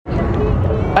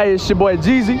Hey, it's your boy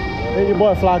Jeezy. And your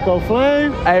boy Flacco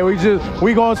Flame. Hey, we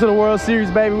going to the World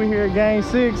Series, baby. We here at Game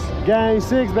 6. Game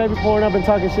 6, baby. Pouring Up and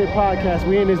Talking Shit podcast.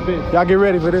 We in this bitch. Y'all get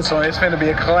ready for this one. It's finna be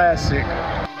a classic.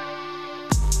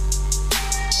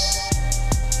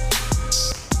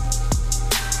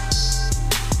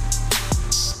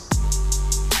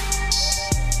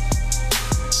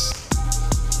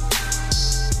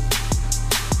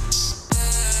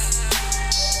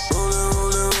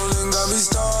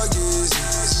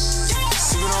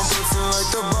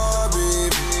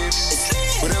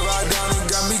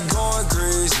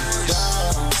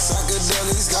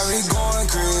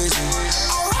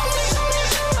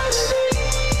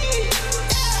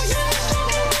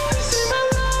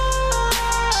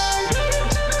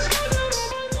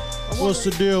 What's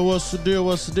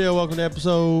the deal? Welcome to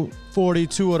episode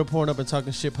 42 of the Pouring Up and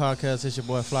Talking Shit podcast. It's your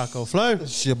boy Flacco Flame.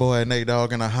 It's your boy Nate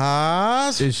Dogg in the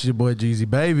house. It's your boy Jeezy,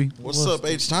 baby. What's up,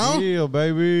 H-Town? Yeah,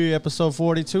 baby. Episode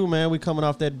 42, man. We coming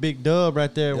off that big dub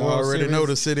right there. Y'all already know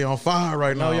the city on fire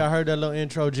right now. Oh, y'all heard that little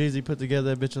intro Jeezy put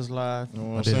together. That bitch was live. You know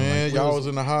what I'm saying? Y'all was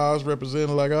in the house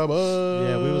representing like a buzz.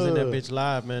 Yeah, we was in that bitch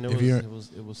live, man.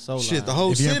 It was so live. Shit, the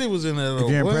whole city was in there. If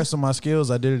you're impressed with my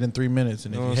skills, I did it in 3 minutes.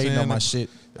 And if you're hating on my shit,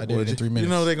 I did it in 3 minutes. You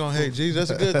know they gonna hate Jeezy. That's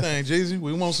a good thing, Jeezy.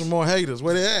 We want some more haters.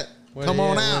 Where they at? Come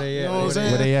on out. You know what I'm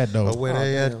saying? Where they at, though? Oh, where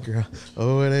they at, girl?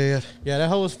 Oh, where they at? Yeah, that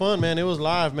whole was fun, man. It was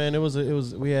live, man.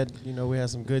 We had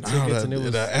some good tickets, and it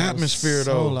was the atmosphere,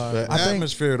 though. The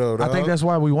atmosphere, though. I think that's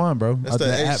why we won, bro. That's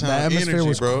the atmosphere energy,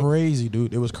 was crazy,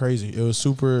 dude. It was crazy. It was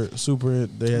super.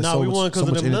 They had we won because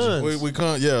of them nuns. We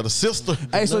can't. Yeah, the sister.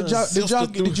 Hey, so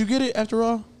did you get it after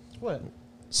all? What?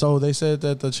 So they said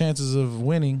that the chances of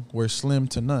winning were slim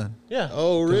to none. Yeah.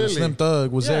 Oh, really? Slim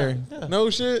Thug was there. Yeah. No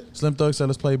shit. Slim Thug said,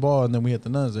 let's play ball, and then we had the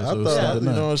nuns there. I So thought, it was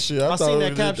you know, shit. I seen that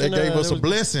thought caption, they gave us a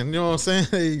blessing. You know what I'm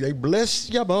saying? They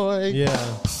blessed ya, boy.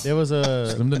 Yeah. There was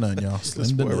a slim to none, y'all. This Slim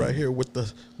to boy none. right here with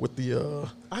the.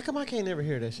 How come I can't never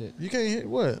hear that shit? You can't hit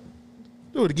what?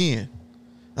 Do it again.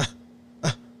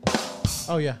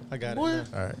 Oh yeah, I got Boy.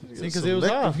 it. Now. All right. See, because it was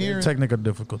off. Technical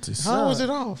difficulties. How is it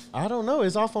off? I don't know.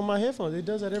 It's off on my headphones. It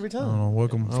does that every I time. don't know.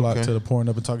 Welcome, Flock, to the Pouring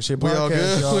Up and Talking Shit podcast. We all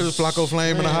good? y'all. With Flacco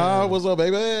Flame in the house. What's up,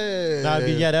 baby?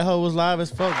 That hoe was live as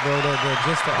fuck, bro.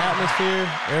 Just the atmosphere,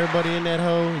 everybody in that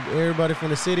hoe, everybody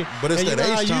from the city. But it's that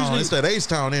H-Town. It's that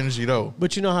H-Town energy, though.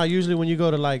 But you know how usually when you go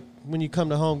to when you come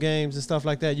to home games and stuff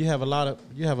like that, you have a lot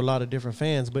of different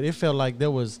fans. But it felt like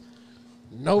there was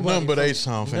nobody. None but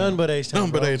H-Town fans. None but H-Town.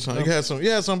 None but H-Town.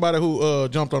 You had somebody who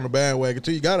jumped on the bandwagon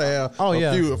too. You gotta have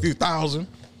a few thousand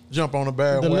jump on the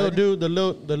bandwagon. The little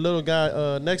dude, the little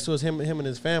guy next to us, him and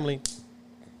his family,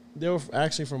 they were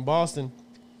actually from Boston.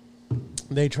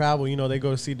 They travel, they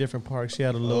go to see different parks. She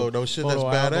had a little no shit,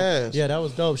 photo that's album. badass. Yeah, that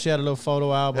was dope. She had a little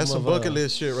photo album. That's some bucket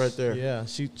list shit right there. Yeah,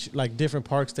 she like different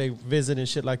parks they visit and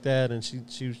shit like that. And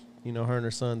she her and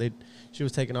her son, she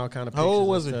was taking all kind of pictures. How old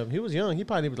was he? He was young. He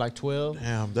probably was like 12.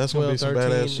 Damn, that's gonna be some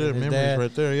badass shit. Memories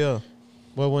right there, yeah.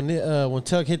 Well, when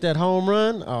Tuck hit that home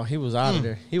run, he was out of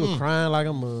there. He was crying like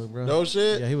a mug, bro. No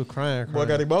shit. Yeah, he was crying. Boy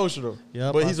got emotional.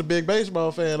 Yeah, but he's a big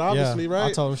baseball fan, obviously, right?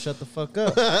 I told him shut the fuck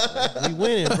up. We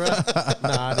winning, bro.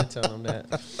 Nah, I didn't tell him that.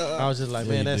 I was just like,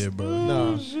 man, that's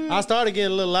no. I started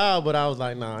getting a little loud, but I was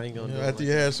like, nah, I ain't gonna do it. After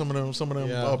you had some of them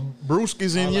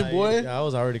brewskis in you, boy. Yeah, I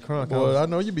was already crunk. Boy, I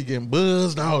know you be getting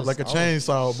buzzed out like a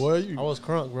chainsaw, boy. I was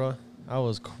crunk, bro. I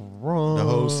was crunk. The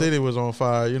whole city was on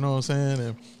fire. You know what I'm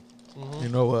saying?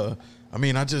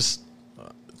 And I just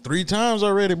 3 times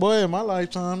already, boy, in my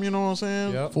lifetime. You know what I'm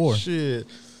saying? Yep. 4. Shit.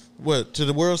 What, to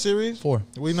the World Series? 4.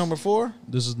 We number 4?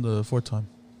 This is the 4th time.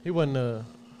 He wasn't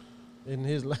in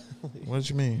his life. What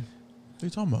you mean? What are you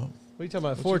talking about? What are you talking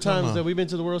about? 4 times that we've been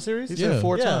to the World Series? He said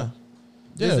 4 times.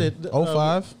 Yeah.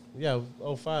 05? Yeah,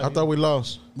 05. I thought we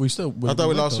lost. We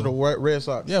lost to the Red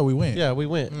Sox. Yeah, we went. Yeah, we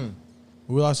went.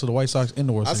 We lost to the White Sox in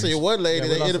the World Series. I see one lady.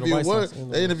 Yeah,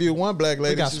 they interviewed one black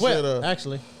lady. We got she swept, said,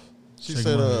 actually. She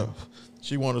said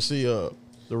she want to see the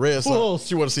Red Sox.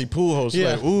 She want to see Pujols.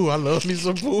 Yeah. Like, ooh, I love me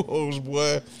some Pujols,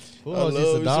 boy. Pujols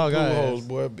used to dog our ass.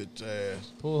 Boy, bitch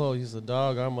ass. Pujols used to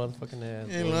dog our motherfucking ass.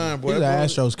 Ain't lying, boy. He's an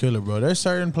Astros killer, bro. There's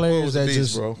certain players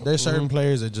that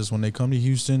players that just when they come to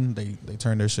Houston, they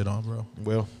turn their shit on, bro.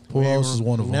 Well, Pujols is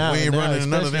one of them. We ain't running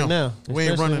none of them. We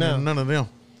ain't running none of them.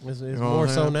 It's more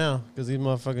so now because these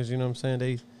motherfuckers, you know what I'm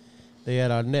saying? They at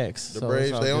our necks. The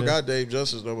Braves, they don't got Dave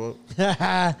Justice no more.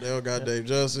 They don't got Dave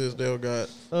Justice. They don't got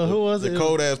who was the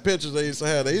cold ass pitchers they used to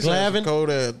have. They used to have some cold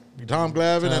ass Tom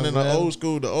Glavine, and then the old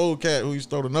school, the old cat who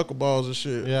used to throw the knuckleballs and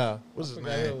shit. Yeah, what's his name?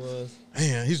 Who it was.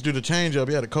 Man, he used to do the change up.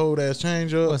 He had a cold ass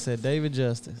change up. What's that? David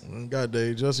Justice. Got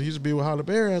Dave Justice. He used to be with Holly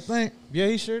Berry, I think. Yeah,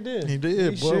 he sure did. He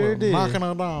did. He boy, sure did. Knocking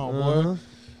her down, boy.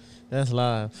 That's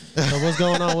live. So what's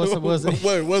going on? What's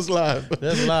Wait, what's live?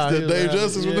 That's live. The Dave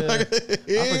Justice was like,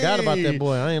 I forgot about that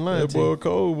boy. I ain't lying that to you. boy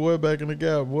cold, boy, back in the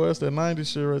gap, boy. That's that 90s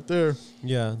shit right there.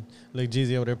 Yeah. Look,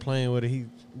 Jeezy over there playing with it. He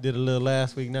did a little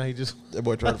last week. Now he just... That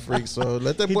boy trying to freak, so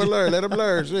let that boy learn. Let him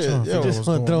learn. Shit. He just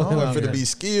want to throw him out finna there. be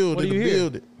skilled in the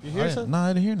building. You hear something? Nah,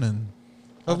 I didn't hear nothing.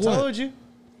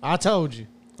 I told you.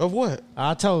 Of what?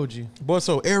 I told you. Boy,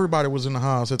 so everybody was in the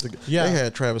house. They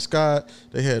had Travis Scott.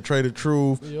 They had Trader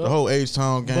Truth. The whole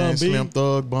H-Town gang. Bun B. Slim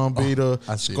Thug, Bun B,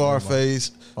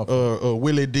 Scarface,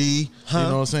 Willie D. Huh? You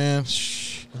know what I'm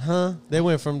saying? They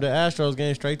went from the Astros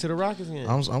game straight to the Rockets game.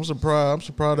 I'm surprised. I'm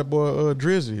surprised that boy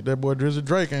Drizzy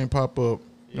Drake ain't pop up.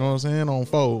 You know what I'm saying? On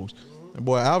foes. That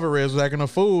boy Alvarez was acting a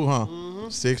fool, huh?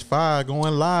 6'5",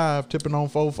 going live, tipping on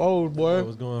 4 foes, boy. It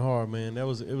was going hard, man. It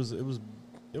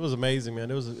was amazing, man.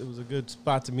 It was a good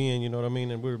spot to be in, you know what I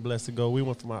mean? And we were blessed to go. We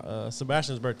went for my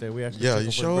Sebastian's birthday. We actually took him you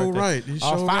for sure his birthday. right. You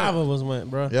All sure 5 right. of us went,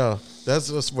 bro. Yeah, that's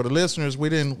just for the listeners. We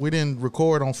didn't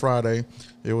record on Friday.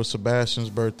 It was Sebastian's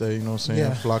birthday. You know what I'm saying?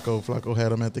 Yeah. Flacco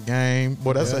had him at the game.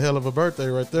 Boy, that's a hell of a birthday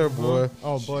right there, boy.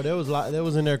 Oh boy, that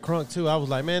was in there crunk too. I was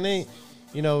like, man, they,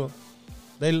 you know,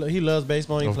 he loves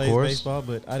baseball. He Of plays course. baseball,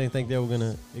 but I didn't think they were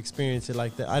gonna experience it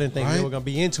like that. I didn't think they Right. were gonna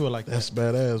be into it like That's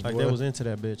that. badass, Like boy. they was into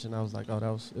that bitch, and I was like, oh,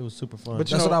 it was super fun. But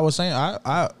That's what I was saying.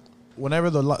 I whenever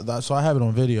so I have it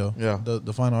on video. Yeah.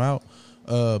 The final out.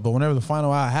 But whenever the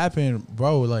final out happened,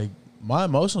 bro, like my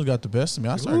emotions got the best of me.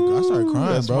 I started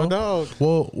crying, that's bro. my dog.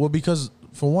 Well, because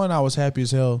for one, I was happy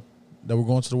as hell that we're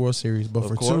going to the World Series. But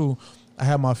for course. two, I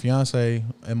had my fiance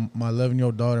and my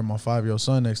 11-year-old daughter and my 5-year-old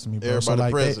son next to me, bro. So Everybody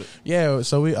like, present.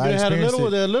 so I you had a experienced little,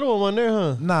 it. the little one there,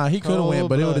 huh? Nah, he could have went,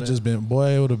 but it would have Cold-blooded. just been, boy,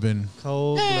 it would have been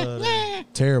Cold blooded.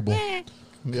 terrible,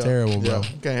 Yeah. terrible, bro. Yeah.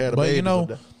 Can't have the But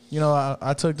babies you know,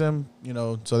 I took them, you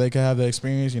know, so they could have the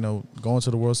experience, you know, going to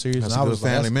the World Series. That's and a I good was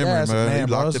like, family memory, that's- man. You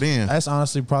bro, locked it in. That's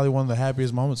honestly probably one of the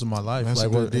happiest moments of my life. That's a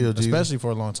like, good deal, Jesus. especially for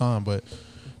a long time. But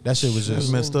that shit was It's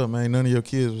just, messed up, man. None of your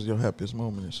kids was your happiest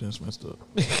moment. That shit's messed up.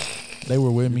 they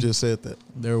were with You me. just said that.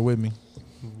 They were with me.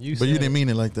 But you didn't mean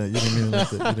it like that. You didn't mean it like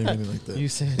that. You didn't mean it like that. You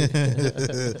said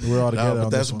it. We're all together. No, but on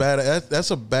that's this one. bad.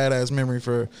 That's a badass memory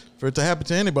for it to happen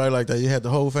to anybody like that. You had the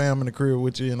whole fam in the crib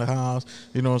with you in the house.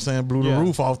 You know what I'm saying? Blew the Yeah.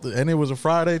 roof off, and it was a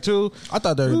Friday too. I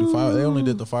thought they were gonna do fireworks. They only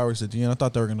did the fireworks at the end. I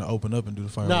thought they were gonna open up and do the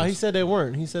fireworks. No, he said they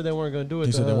weren't. He said they weren't going to do it.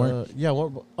 He said they weren't? Yeah.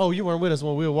 Oh, you weren't with us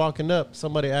when we were walking up.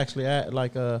 Somebody actually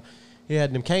he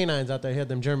had them canines out there. He had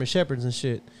them German Shepherds and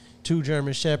shit. 2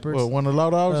 German Shepherds. What, one of the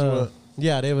loud dogs? or what?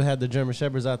 Yeah, they would have the German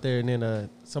Shepherds out there, and then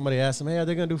somebody asked him, "Hey, are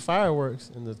they gonna do fireworks?"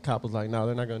 And the cop was like, "No,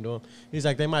 they're not gonna do them." He's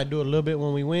like, "They might do it a little bit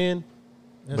when we win."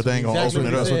 But they ain't gonna open it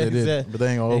up. That's what they did. But they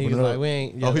ain't gonna And he open was it like, up. "We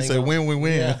ain't." Yeah, Oh, he they ain't said gonna- when we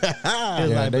win. Yeah. He was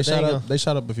Yeah, like, they "But shot ain't up. They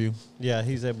shot up a few. Yeah,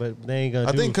 he said, but they ain't gonna.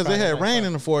 I do think because they had rain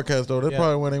in the forecast though. That's Yeah.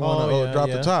 probably when they want to drop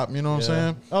the top. You know what I'm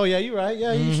saying? Oh yeah, you right.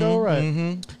 Yeah, you sure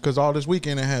right. Because all this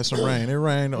weekend it had some rain. It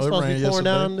rained. It's It supposed to rained be pouring yesterday.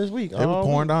 down this week. It was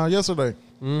pouring down yesterday.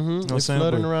 Mm-hmm. I'm It's saying?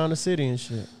 flooding But- around the city and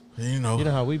shit. You know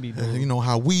how we be doing. You know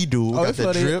how we do. We got it that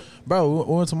flooded. drip. Bro,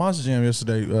 we went to Monster Jam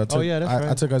yesterday. Oh, yeah, that's I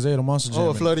right. took Isaiah to Monster Jam. Oh, it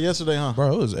and- flooded yesterday, huh?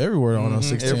 Bro, it was everywhere on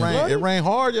 16. It rained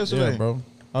hard yesterday. Yeah, bro.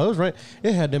 Oh, it was right.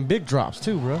 It had them big drops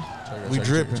too, bro. We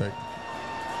dripping.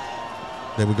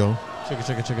 There we go.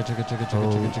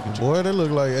 Chicka. Boy, they look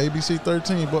like ABC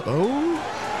 13. But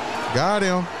got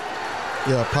him.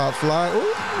 Yeah, pop fly.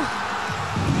 Ooh.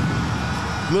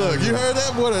 Look, you heard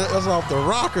that? Boy, that's off the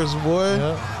rockers, boy.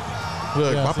 Yeah.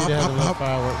 Look, Yeah, pop, see, pop, they had pop, a little pop.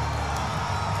 firework.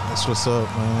 That's what's up,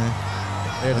 man.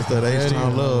 That's that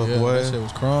H-Town love, boy. That shit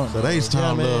was crunk. That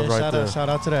H-Town Yeah, love man. right there. Shout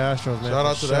out to the Astros, man. Shout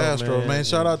out for to the sure, Astros, man.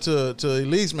 Shout out to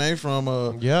Elise, man,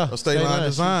 from Yeah, a State Line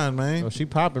Design, man. Oh, she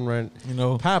popping right. You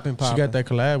know, Popping. She got that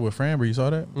collab with Framber. You saw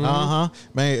that?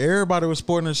 Man, everybody was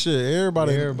sporting the shit.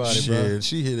 Everybody, Shit, bro.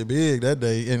 She hit it big that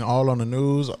day, and all on the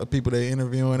news. People they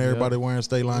interviewing, everybody wearing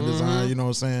State Line Design. You know what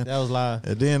I'm saying? That was live.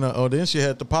 And then, then she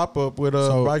had the pop up with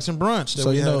Bikes and Brunch that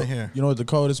So we you had know, in here. you know what the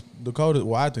coldest.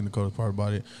 Well, I think the coldest part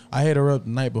about it. I hit her up the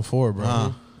night before,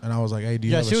 bro, and I was like, "Hey, do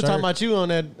you Yeah, have a she was shirt?" talking about you on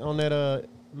that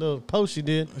little post she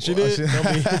did. She did. Don't be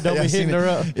I hitting seen her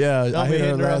up. Yeah, Don't I be hit her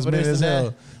hitting her up last for minute this as and hell.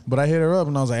 that. But I hit her up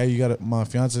and I was like, "Hey, you got my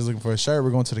fiance's looking for a shirt. We're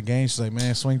going to the game." She's like,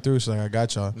 "Man, swing through." She's like, "I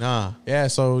got y'all." Nah. Yeah,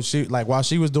 so she while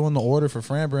she was doing the order for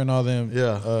Framber and all them.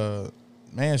 Yeah.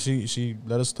 Man, she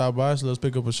let us stop by. She let us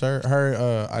pick up a shirt.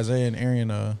 Her, Isaiah and Arian,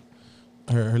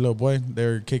 her little boy, they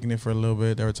were kicking it for a little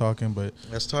bit. They were talking, but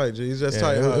That's tight, G's. That's Yeah,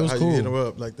 tight. it was how cool. you hit her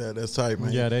up like that. That's tight,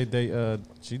 man. Yeah,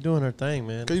 she doing her thing,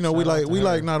 man. Cause you know Shout out to we her.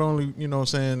 like not only you know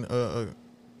what I'm saying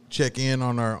check in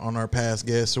on our past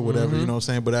guests or whatever, you know what I'm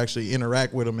saying, but actually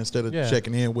interact with them instead of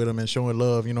checking in with them and showing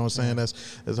love, you know what I'm saying.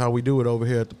 That's how we do it over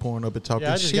here at the Pouring Up and Talking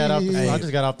I Shit. I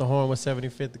just got off the horn with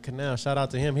 75th the Canal. Shout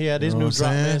out to him. He had his new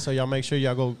drop, man. So y'all make sure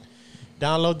y'all go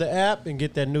download the app and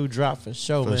get that new drop for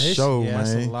sure, man. Man.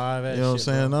 Some live ass you know what I'm shit,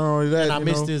 saying? bro. Not only that, And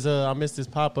I missed his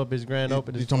pop up, his grand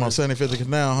opening. You talking about 75th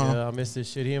Canal, huh? Yeah, I missed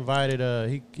this shit. He invited.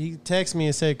 He texted me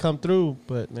and said come through,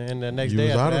 but man, the next You day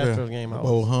was after out the of there. Astros game, I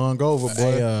Oh, was hung over,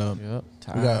 boy. yep,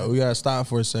 tired. We gotta stop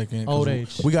for a second. 'cause Old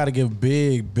age. We gotta give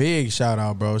big shout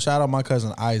out, bro. Shout out my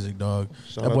cousin Isaac, dog.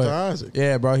 Shout That out boy- to Isaac.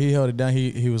 Yeah, bro. He held it down.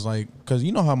 He was like, because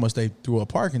you know how much they threw a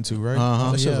parking to, right?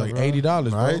 Uh-huh. That shit was Yeah, like bro.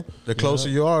 $80, Right? bro. The closer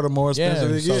you are, the more expensive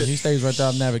Yeah, it so gets. he stays right there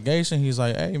on navigation. He's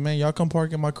like, hey, man, y'all come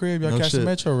park in my crib. Y'all No catch shit. the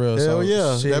Metro Rail. Hell So,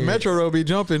 yeah. shit. That Metro Rail be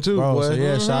jumping too, Bro, boy. so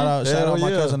yeah, shout out my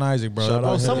yeah. cousin Isaac, bro. Shout That out Bro,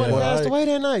 to was somebody him, boy. passed away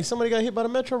that night. Somebody got hit by the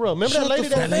Metro Rail. Remember Shut that lady the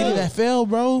that fuck fell? lady that fell,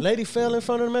 bro. Lady fell in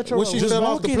front of the Metro Was Rail. she Just fell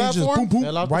off the walking and just platform? boom, boom,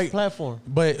 fell off the right. platform.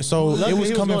 But so Luckily, it was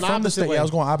he was coming going from the opposite state. way. Yeah, I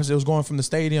was going opposite. It was going from the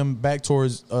stadium back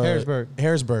towards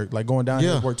Harrisburg, like going down Yeah.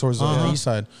 Harrisburg towards the east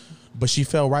side. But she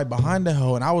fell right behind the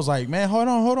hoe, and I was like, "Man, hold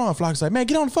on." Flock's like, "Man,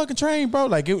 get on the fucking train, bro."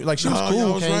 Like she was No, cool.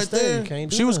 y'all was Can't right stay. there.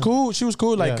 Can't do She was nothing. cool. She was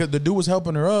cool. Like Yeah. 'cause the dude was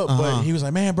helping her up, Uh-huh. but he was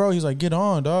like, "Man, bro," he's like, "Get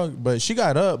on, dog." But she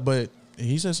got up, but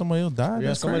he said somebody else died. Yeah,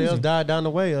 That's somebody crazy. else died down the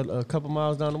way, a couple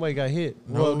miles down the way, got hit.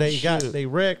 No Well, shit. they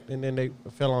wrecked and then they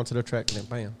fell onto the track and then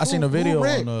bam. I seen a video Who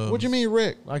wrecked? on. What you mean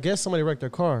wreck? I guess somebody wrecked their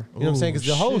car. You know what I'm saying? Because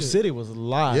the Ooh, whole shit. city was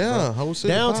live. Yeah, bro. whole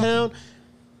city downtown.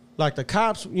 Like the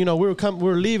cops, you know, we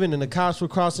were leaving and the cops were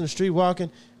crossing the street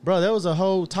walking. Bro, there was a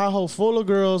whole Tahoe full of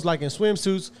girls like in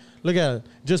swimsuits. Look at it,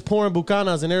 just pouring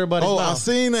bucanas in everybody's Oh, mouth. I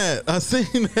seen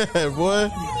that,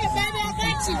 boy.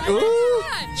 Ooh,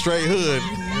 straight hood.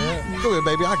 Go ahead,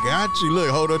 baby. I got you. Look,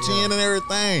 hold her chin and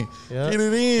everything. Yeah. Get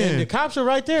it in. And the cops are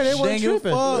right there. They weren't Dang, give a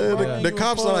tripping. fuck, Yeah, bro. the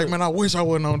cops are like, man, I wish I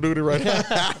wasn't on duty right now.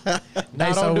 Hey,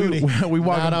 Not so on duty. we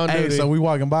walking. Not on Hey, duty. so we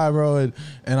walking by, bro,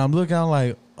 and I'm looking. I'm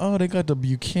like, oh, they got the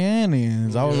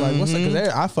Buchanans. I was like, what's that? Because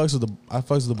I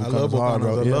fucks with the I love Buchanans hard,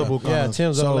 bro. Bucanas. I love Bucanas. Yeah,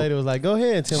 Tim's So- old lady was like, "Go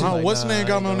ahead, Tim." was like, What's the "Nah, name I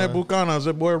got ain't me on that going." Bucanas?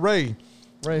 That boy Ray.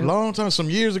 Ray. Long time, some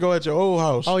years ago at your old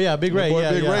house. Oh yeah, Big My Ray. boy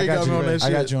Yeah, Big yeah. Ray I got me on that I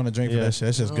shit. got you on a drink for Yeah. that shit.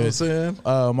 That's just You know what I'm good.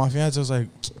 saying? My fiance was like,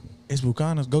 it's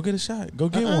Buchanans. Go get a shot. Go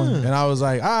get one. And I was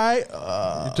like, all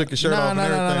right. You took your shirt off and No.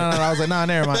 everything. I was like, nah,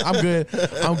 never mind.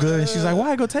 I'm good. And she's like,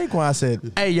 why go take one? I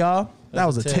said, hey, y'all. That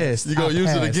was a That's a test. test. You gonna I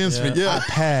use it passed. against me? Yeah. I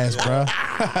passed, bro.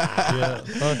 Yeah.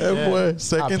 That boy,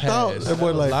 second I thought. passed. That boy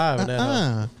I was like, live in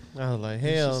that I was like,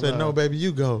 hell She said, no, baby,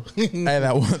 you go. Hey,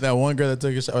 that one girl that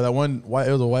took a shot, or that one white,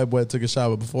 it was a white boy that took a shot,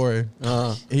 but before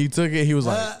he took it, he was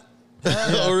like,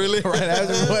 Oh, really? right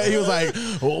after, he was like,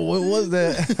 what was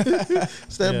that?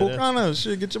 It's that Yeah, Bucana.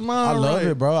 Shit, get your mind I love right.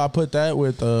 it, bro. I put that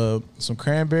with some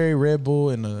cranberry, Red Bull,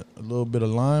 and a little bit of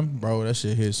lime, bro. That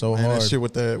shit hit so Man, hard. that shit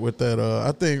with that.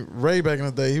 I think Ray back in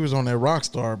the day, he was on that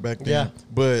Rockstar back then. Yeah.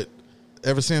 But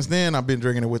ever since then, I've been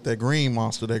drinking it with that Green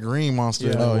Monster. That Green Monster,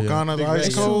 Yeah. that Oh, yeah. Bucana Big ice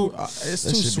Ray. cold. It's That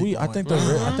too shit be sweet. I going. think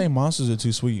I think monsters are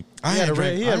too sweet. I He had ain't Red.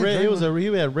 drink. He I had ain't Red.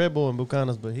 drink- He had Red Bull and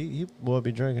Bucanas, but he boy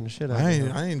be drinking the shit out. I of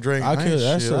it. ain't drink. I I could- ain't,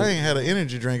 that's shit. a- I ain't had an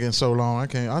energy drink in so long.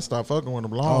 I stopped fucking with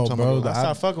them long Oh, time bro, ago. I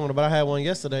stopped fucking with it, but I had one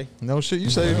yesterday. No shit.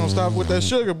 You say you're gonna stop with that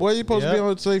sugar, boy. You supposed to be Yep.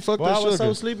 able to say fuck Boy, that I was sugar.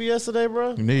 so sleepy yesterday,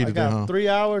 bro. You needed I it, got huh? 3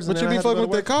 hours. But and you then be I had to fucking go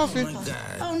with to that work.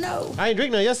 coffee. I ain't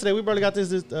drink none yesterday. We barely got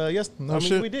this. No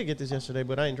shit. we did get this yesterday,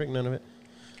 but I ain't drink none of it.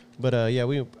 But yeah,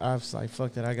 I was like,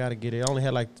 fuck that. I gotta get it. I only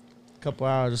had like a couple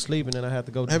hours of sleep, and then I had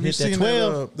to go Have you hit that seen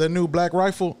 12. that new Black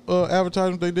Rifle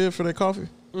advertisement they did for their coffee?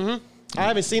 I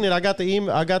haven't seen it. I got the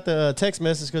email. I got the text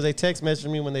message because they text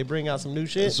messaged me when they bring out some new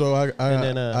shit. So And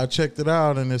then, I checked it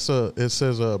out, and it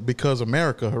says because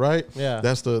America, right? Yeah.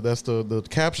 That's the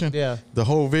caption. Yeah. The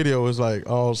whole video is like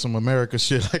all some America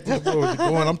shit like that. What was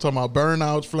going? I'm talking about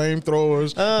burnouts,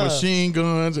 flamethrowers, machine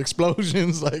guns,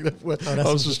 explosions, like that.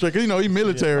 that's Some strict, he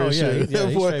military Oh, yeah, shit. yeah, That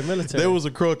he's boy- straight military. There was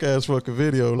a crook ass fucking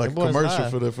video, like Them boys commercial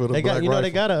live. for the they got, Black you know,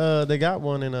 Rifle. they got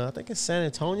one in I think it's San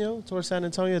Antonio, towards San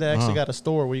Antonio. They actually got a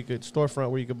store where you could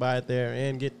storefront where you could buy it there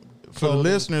and get For the clothing.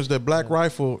 listeners, that Black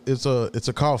Rifle it's a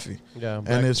coffee. Yeah, and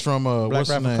Black- it's from Black what's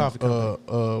his Rifle name? Coffee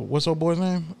Company. What's old boy's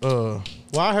name? Well,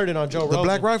 I heard it on Joe The Rogan.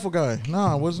 Black Rifle guy.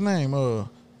 Nah, what's his name?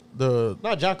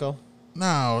 Not Jocko.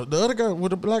 The other guy with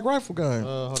the Black Rifle guy.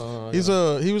 Hold on.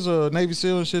 He was a Navy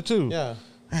SEAL and shit too. Yeah.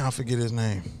 Man, I forget his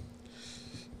name.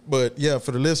 But yeah,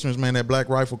 for the listeners, man, that Black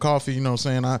Rifle coffee, you know what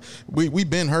I'm saying? We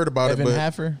been heard about Evan it, but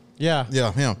Haffer. Yeah.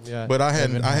 Yeah, him. Yeah. But I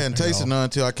hadn't Evan tasted Hutner, none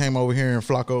until I came over here and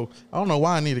Flacco. I don't know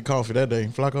why I needed coffee that day.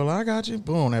 Flacco, like, I got you.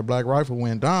 Boom, that Black Rifle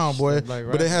went down, boy. That Black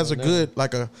But it Rifle has a went good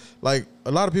like a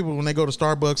lot of people when they go to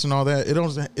Starbucks and all that,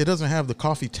 it doesn't have the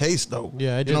coffee taste though.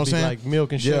 Yeah, it you know what just I'm be saying? like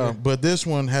milk and sugar. Yeah, but this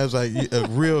one has like a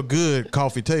real good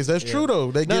coffee taste. That's true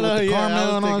though. They get with the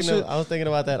caramel and all that shit. I was thinking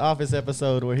about that Office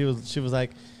episode where she was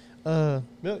like,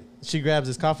 milk. She grabs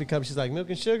his coffee cup. She's like, milk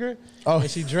and sugar. Oh. And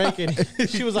she drank it.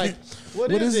 She was like,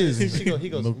 what is this? He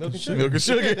goes, milk and sugar. Milk and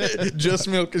sugar. Just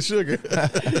milk and sugar.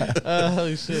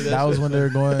 Oh, shit. That was when they were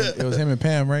going. It was him and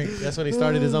Pam, right? That's when he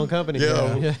started his own company.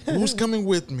 Yeah. Who's coming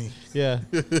with me? Yeah.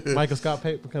 Michael Scott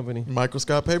Paper Company. Michael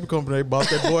Scott Paper Company. They bought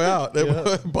that boy out. They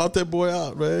bought that boy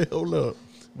out, man. Hold up.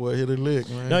 Boy, hit a lick,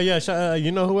 man. No, yeah.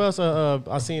 You know who else?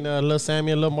 I seen Lil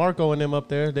Sammy and Lil Marco and them up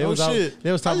there. They was shit. They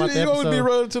was talking about the You always episode. be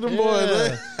running to them boys,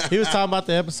 man. He was talking about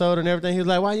the episode and everything. He was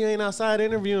like, "Why you ain't outside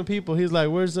interviewing people?" He's like,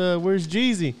 "Where's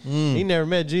Jeezy?" He never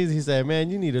met Jeezy. He said, "Man,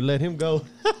 you need to let him go."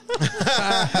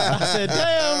 I said,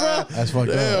 "Damn, bro." That's fucked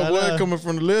up. Damn, boy, coming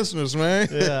from the listeners, man.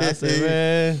 Yeah, I said,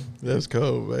 "Man, that's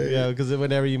cold, man. yeah." Because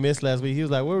whenever you missed last week, he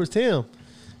was like, "Where was Tim?"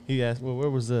 He asked, "Well, where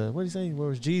was what did he say? Where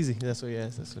was Jeezy?" That's what he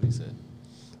asked. That's what he said.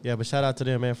 Yeah, but shout out to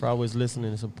them, man, for always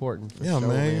listening. It's important. Yeah, sure,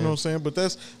 man, you know what I'm saying? But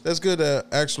that's good to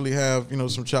actually have,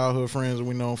 some childhood friends that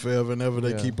we know forever and ever.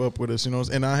 They keep up with us,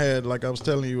 And I had, like I was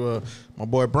telling you, my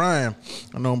boy Brian.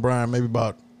 I known Brian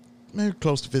maybe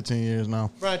close to 15 years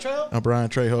now. Brian Trejo? Brian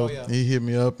Trejo. Oh, yeah. He hit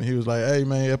me up and he was like, "Hey,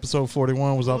 man, episode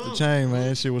 41 was off the chain,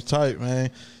 man. Shit was tight,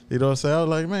 man." You know what I'm saying? I was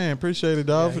like, "Man, appreciate it,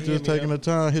 dog, for just taking the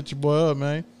time. Hit your boy up,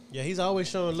 man." Yeah, he's always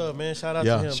showing love, man. Shout out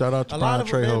to him. Shout out to Brian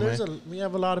Trejo, man. We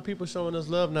have a lot of people showing us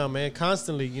love now, man,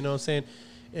 constantly, you know what I'm saying?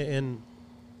 And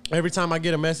every time I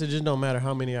get a message, it don't matter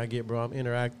how many I get, bro, I'm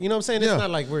interacting. You know what I'm saying? It's not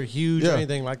like we're huge or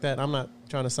anything like that. I'm not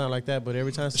trying to sound like that, but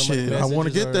every time somebody messages I want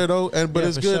to get there, though. But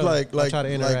it's good, sure. Try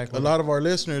to interact a lot of our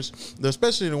listeners,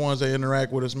 especially the ones that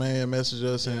interact with us, man, message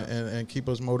us and keep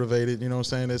us motivated. You know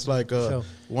what I'm saying? It's like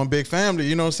one big family.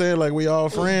 You know what I'm saying? Like we all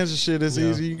friends and shit. It's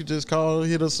easy. You can just call,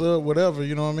 hit us up, whatever.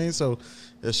 You know what I mean? So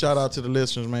shout out to the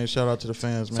listeners, man. Shout out to the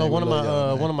fans, man. So one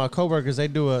of my coworkers, they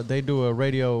do a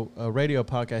radio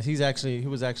podcast. He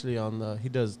was actually on he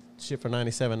does shit for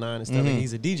 97.9 and stuff. And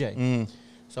he's a DJ.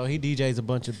 So he DJs a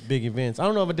bunch of big events. I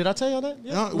don't know, but did I tell y'all that?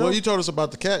 Yeah. No? Well, you told us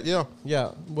about the cat, yeah.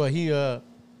 Yeah. Well, he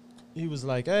was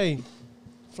like, "Hey,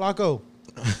 Flacco."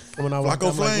 When I was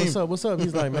Flacco Flame. Like, what's up?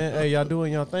 He's like, "Man, hey, y'all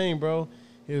doing y'all thing, bro."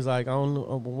 He was like,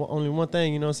 only one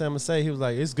thing, you know what I'm saying, I'm going to say. He was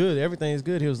like, it's good. Everything is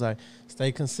good. He was like,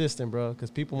 stay consistent, bro,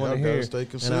 because people want to hear. Stay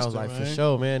consistent, and I was like, man. for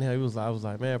sure, man. I was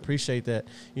like, man, I appreciate that.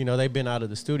 They've been out of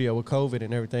the studio with COVID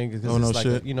and everything. Oh, no like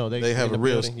shit. They have a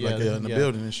real, building. in the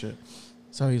building and shit.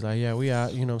 So he's like, yeah, we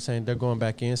out. You know what I'm saying? They're going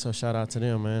back in, so shout out to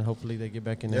them, man. Hopefully they get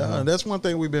back in there. Yeah, and that's one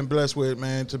thing we've been blessed with,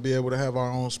 man, to be able to have our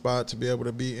own spot, to be able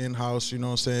to be in-house, you know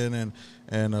what I'm saying?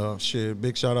 And shit,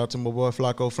 big shout out to my boy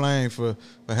Flacco Flame for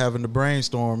having the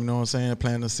brainstorm, you know what I'm saying,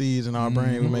 planting the seeds in our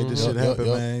brain. We made this shit happen,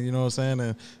 man, you know what I'm saying?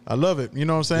 And I love it, you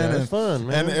know what I'm saying? Yeah, it's fun,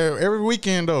 man. And every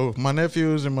weekend, though, my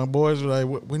nephews and my boys were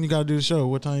like, when you got to do the show?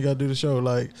 What time you got to do the show?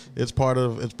 Like, it's part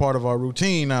of our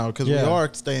routine now because we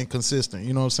are staying consistent,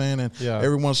 you know what I'm saying? And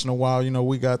every once in a while,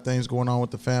 we got things going on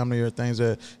with the family or things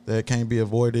that can't be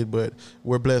avoided, but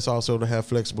we're blessed also to have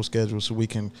flexible schedules so we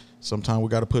can, sometimes we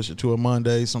got to push it to a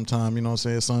Monday, sometime, you know what I'm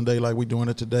saying, Sunday like we doing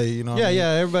it today, you know what I mean? Yeah,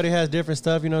 everybody has different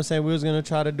stuff, you know what I'm saying? We was going to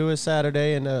try to do it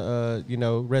Saturday and,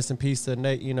 rest in peace to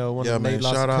Nate, one of Nate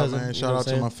lost a cousin. Man, shout out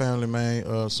to my family,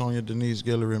 man, Sonia Denise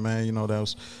Guillory, man, that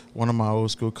was one of my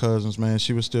old school cousins, man.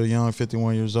 She was still young,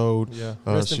 51 years old. Yeah,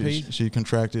 rest in peace. She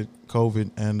contracted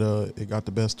COVID and it got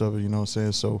the best of her, you know what I'm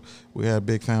saying? So we had a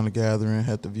big family gathering,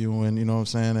 had the viewing, you know what I'm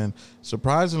saying? And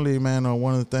surprisingly, man,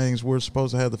 one of the things, we're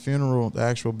supposed to have the funeral, the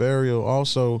actual burial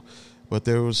also, but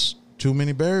there was too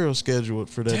many burials scheduled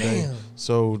for that day.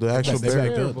 So the actual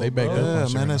burial, they backed up.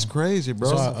 Yeah, man, that's crazy, bro.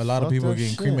 So a lot of people are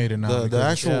getting cremated now. The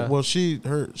actual,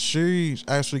 she's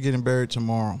actually getting buried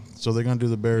tomorrow. So they're gonna do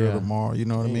the burial tomorrow. You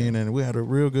know what I mean? And we had a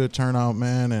real good turnout,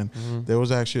 man. And there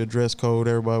was actually a dress code.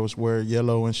 Everybody was wearing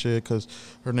yellow and shit because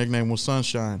her nickname was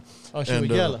Sunshine. Oh, she was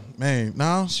yellow. Man,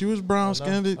 no, she was brown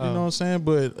skinned. You know what I'm saying?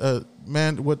 But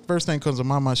man, what first thing comes to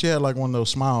my mind? She had like one of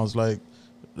those smiles, like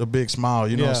a big smile,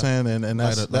 you know what I'm saying, and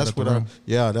that's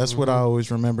what I always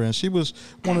remember. And she was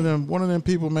one of them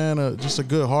people, man, just a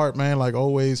good heart, man, like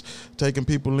always taking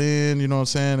people in, you know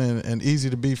what I'm saying, and easy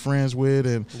to be friends with,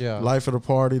 and life of the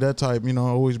party, that type,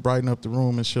 always brighten up the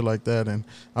room and shit like that. And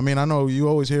I mean, I know you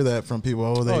always hear that from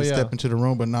people, they step into the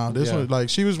room, but nah, this one, like,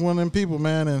 she was one of them people,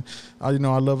 man, and I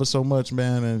love her so much,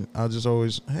 man, and I just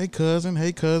always, hey cousin,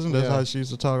 that's how she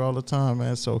used to talk all the time,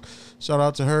 man. So shout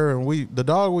out to her. And the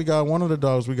dog we got, one of the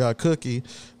dogs knows we got Cookie.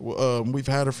 We've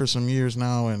had her for some years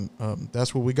now, and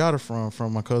that's where we got her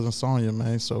from my cousin Sonia,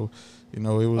 man. So, you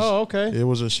know, it was it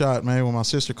was a shot, man. When my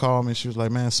sister called me, she was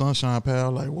like, man, Sunshine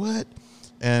Pal, like what?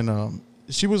 And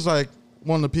she was like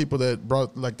one of the people that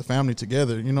brought like the family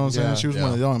together, you know what I'm saying? She was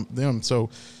one of them. So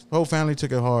the whole family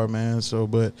took it hard, man. So,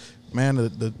 but man,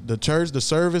 the church, the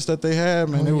service that they had,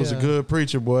 man, it was a good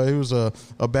preacher, boy. He was a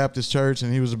Baptist church,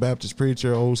 and he was a Baptist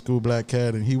preacher, old school black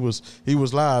cat, and he was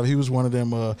live. He was one of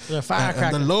them. Firecracker.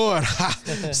 And the Lord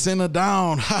sent her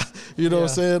down. You know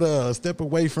what I'm saying? Step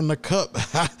away from the cup.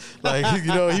 Like,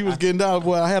 you know, he was getting down.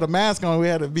 Boy, I had a mask on. We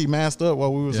had to be masked up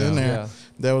while we was in there. Yeah.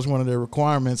 That was one of their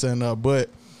requirements, and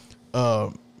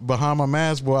behind my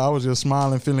mask, boy, I was just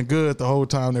smiling, feeling good the whole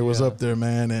time they was up there,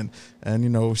 man. And you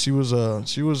know, she was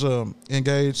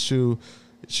engaged to.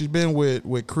 She's been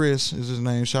with Chris, is his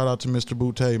name. Shout out to Mr.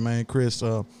 Boutte, man. Chris,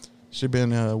 she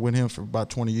been with him for about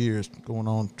 20 years, going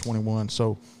on 21.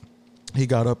 So he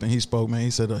got up and he spoke, man. He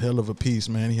said a hell of a piece,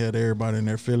 man. He had everybody in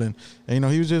there feeling, and you know,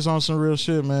 he was just on some real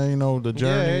shit, man. You know, the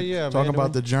journey, talking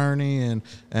about the journey,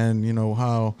 and you know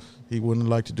how he wouldn't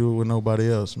like to do it with nobody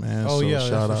else, man. Oh, so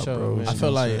shout out, sure, bro. Man. I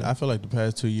feel like the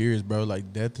past 2 years, bro,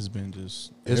 like death has been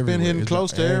just it's been hitting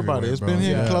close to everybody. It's been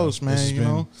hitting close, man. You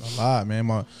know, a lot,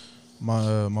 man.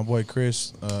 My boy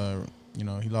Chris, you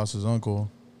know, he lost his uncle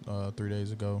 3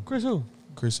 days ago. Chris who?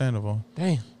 Chris Sandoval.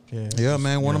 Damn. Yeah,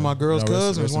 man. One of my girl's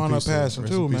cousins wound up passing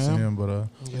too, man. Him, but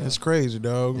it's crazy,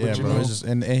 dog. Yeah, but, you bro. know, It's just,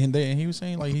 and he was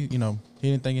saying like he didn't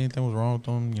think anything was wrong with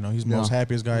him. You know, he's the most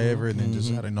happiest guy ever, and then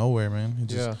just out of nowhere, man.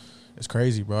 It's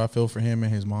crazy, bro. I feel for him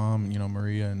and his mom, you know,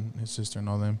 Maria and his sister and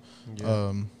all them.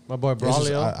 Yeah. My boy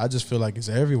Braulio. I just feel like it's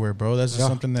everywhere, bro. That's just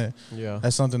something that. Yeah.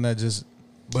 That's something that just.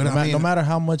 But no matter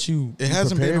how much it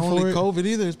hasn't been only COVID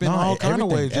either. It's been all kind of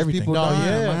ways. Just people dying,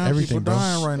 man. Everything, people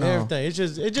dying right now. Everything.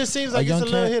 It just seems like it's a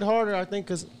little hit harder, I think,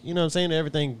 because, you know what I'm saying,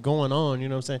 everything going on, you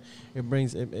know what I'm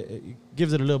saying, it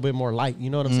gives it a little bit more light, you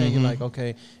know what I'm saying? You're like,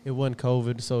 okay, it wasn't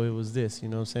COVID, so it was this, you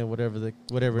know what I'm saying, whatever it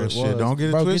was. Shit, don't get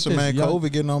it twisted, man.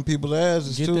 COVID getting on people's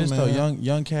asses too, man. Though,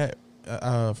 young cat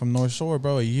from North Shore,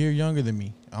 bro, a year younger than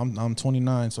me. I'm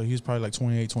 29, so he's probably like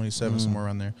 28, 27, somewhere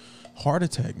around there. Heart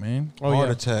attack, man. Heart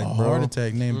attack, bro. Heart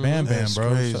attack named Bam Bam, That's bro.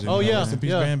 Crazy, Rest in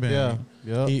peace, Bam Bam.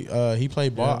 Yeah. He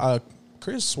played ball.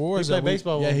 Chris swore he played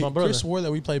baseball with my brother. Chris swore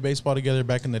that we played baseball together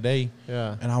back in the day.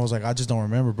 Yeah. And I was like, I just don't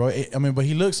remember, bro. But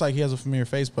he looks like he has a familiar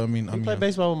face. But he played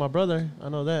baseball with my brother. I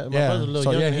know that. My brother's a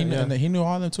little younger. He knew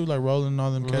all them too, like Roland and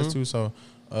all them cats too. So,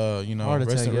 you know,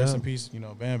 rest in peace, you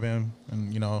know, Bam Bam,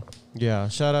 and you know. Yeah,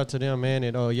 shout out to them, man.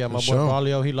 And my boy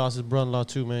Braulio, he lost his brother-in-law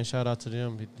too, man. Shout out to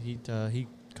them. He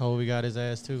Kobe got his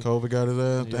ass too. Kobe got his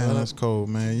ass. Damn, that's cold,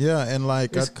 man. Yeah, and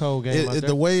like it's cold game.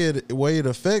 The way it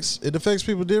affects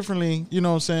people differently. You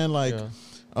know what I'm saying? Like,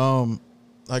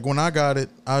 like when I got it,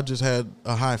 I just had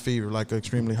a high fever, like an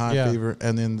extremely high fever,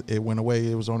 and then it went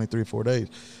away. It was only 3-4 days,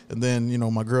 and then you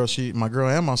know my girl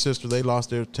and my sister, they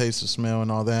lost their taste of smell and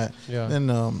all that. Yeah. Then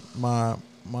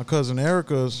my cousin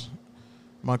Erica's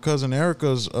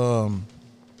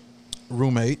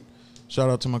roommate. Shout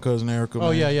out to my cousin Erica.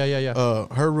 Oh, man. Yeah.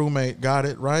 Her roommate got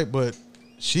it, right? But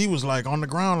she was like on the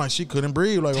ground, like she couldn't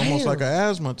breathe, like almost like an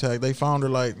asthma attack. They found her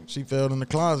like she fell in the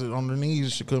closet on her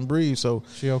knees. She couldn't breathe. So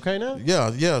she okay now?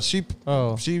 Yeah.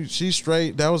 She's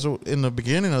straight. That was in the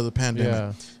beginning of the pandemic.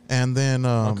 Yeah. And then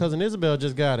my cousin Isabel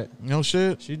just got it. No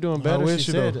shit. She's doing better.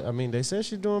 She said. Though? I mean, they said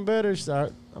she's doing better.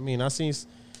 I seen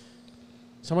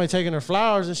somebody taking her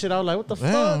flowers and shit. I was like, what the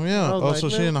fuck? Yeah. So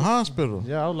she in the hospital.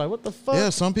 Yeah, I was like, what the fuck? Yeah,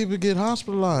 some people get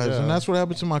hospitalized. And that's what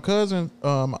happened to my cousin.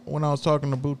 When I was talking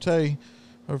to Boutte,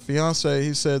 her fiance,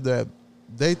 he said that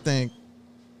they think,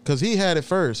 because he had it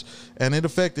first, and it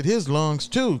affected his lungs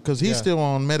too, because he's still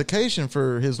on medication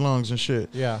for his lungs and shit.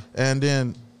 Yeah. And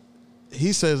then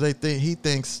he says he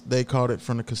thinks they caught it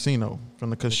from the casino,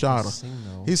 from the Cashada.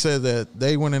 He said that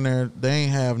they went in there, they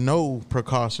ain't have no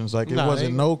precautions. Like it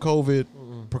wasn't no COVID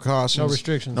precautions,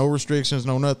 no restrictions,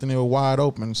 no nothing. It was wide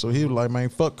open. So he was like, man,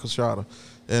 fuck Cashada.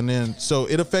 And then so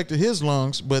it affected his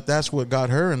lungs, but that's what got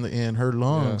her in the end. Her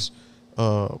lungs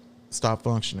stopped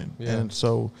functioning. And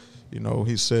so, you know,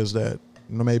 he says that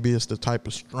maybe it's the type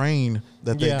of strain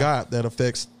that they got that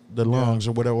affects the lungs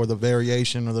or whatever, or the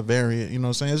variation or the variant. You know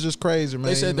what I'm saying? It's just crazy, man.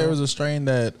 They said there was a strain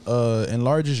that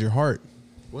enlarges your heart.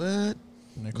 What?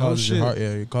 And it causes your heart.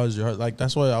 Yeah, it causes your heart. Like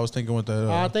that's what I was thinking with that.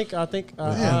 I think.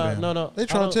 No. They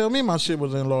trying to tell me my shit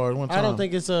was enlarged one time. I don't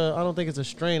think it's a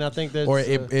strain. I think that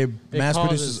it mass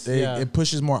produces. It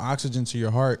pushes more oxygen to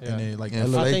your heart and it like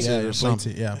elevates it or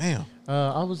something. Yeah. Damn.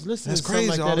 I was listening. That's crazy.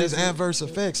 Like all these adverse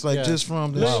effects, like just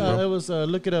from this. It was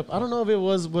look it up. I don't know if it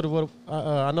was what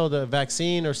I know the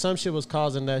vaccine or some shit was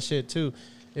causing that shit too.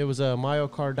 It was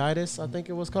myocarditis, I think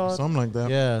it was called. Something like that.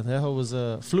 Yeah, that whole was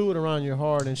fluid around your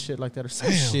heart and shit like that or some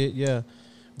shit. Yeah,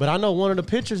 but I know one of the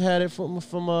pitchers had it from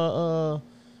I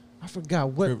forgot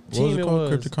what team it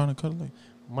was. Cryptochronic cuddling.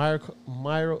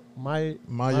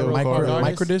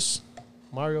 Myocarditis.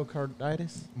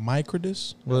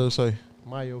 Microdis. What did it say?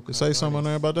 Myocarditis. It say something on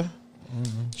there about that?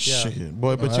 Yeah. Shit,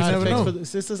 boy, but you never know.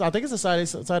 I think it's a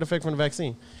side effect from the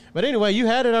vaccine. But anyway, you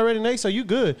had it already, Nate, so you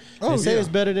good. They say it's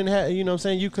better than, you know what I'm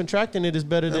saying, you contracting it is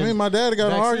better than. I mean, my dad got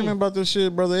vaccine. an argument about this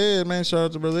shit, Brother Ed, man. Shout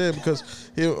out to Brother Ed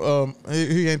because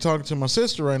he ain't talking to my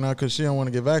sister right now because she don't want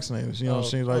to get vaccinated. You know,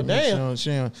 she's like,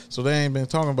 so they ain't been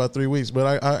talking about 3 weeks.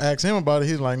 But I asked him about it.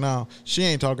 He's like, no, she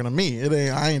ain't talking to me.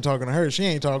 I ain't talking to her. She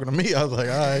ain't talking to me. I was like,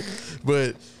 all right.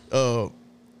 But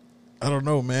I don't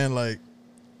know, man. Like,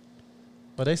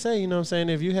 but they say, you know what I'm saying,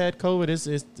 if you had COVID, it's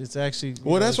actually.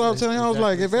 Well, that's what I was telling you. I was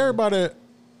like, if everybody.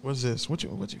 What's this? What you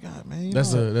got, man? You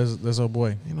that's our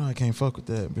boy. You know I can't fuck with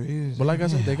that, bro. But like I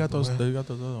said, they got those other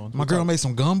ones. My girl made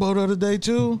some gumbo the other day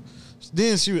too.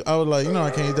 Then I was like, you know I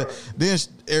can't eat that. Then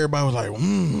everybody was like,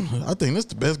 I think this is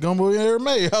the best gumbo you ever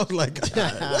made. I was like,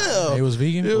 yeah. It was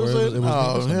vegan. It was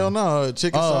hell no,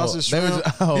 chicken sausage, shrimp.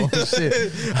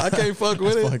 Shit, I can't fuck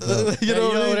with it. You know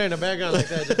what I mean? Over there in the background like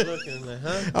that, just looking like,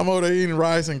 huh? I'm over there eating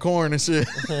rice and corn and shit.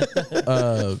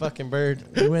 Fucking bird.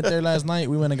 We went there last night.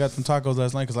 We went and got some tacos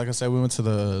last night because, like I said, we went to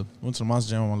the Monster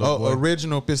Jam with my little boy.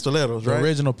 Original pistoleros, right? The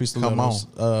original pistoleros. Come on.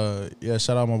 Yeah,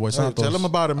 shout out my boy Santos. Tell him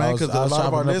about it, man, because a lot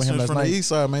of our listeners from the east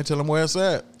side, man. Tell him where it's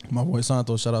at. My boy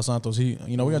Santos, shout out Santos. He,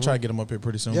 we're gonna try to get him up here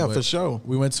pretty soon. Yeah, for sure.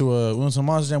 We went to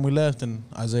Monster Jam. We left, and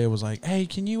Isaiah was like, "Hey,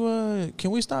 can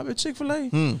we stop at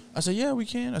Chick-fil-A?" I said, "Yeah, we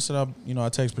can." I said, I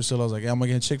text Priscilla. I was like, "Yeah, I'm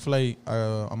gonna get Chick-fil-A.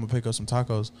 I'm gonna pick up some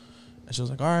tacos." And she was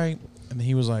like, "All right." And then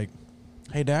he was like,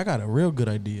 "Hey, Dad, I got a real good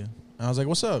idea." And I was like,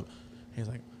 "What's up?" He was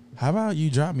like, "How about you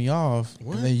drop me off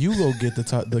and then you go get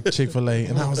the Chick-fil-A?"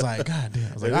 And I was like, "God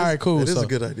damn!" I was like, "All right, cool." It is a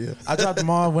good idea. I dropped them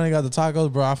off when I got the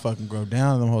tacos, bro. I fucking grow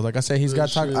down them hoes. Like I said, he's got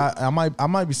tacos. I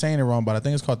might be saying it wrong, but I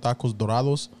think it's called tacos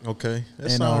dorados. Okay,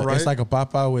 that sounds right. It's like a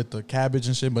papa with the cabbage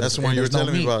and shit. But that's the one you were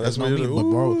telling me about. That's no meat, but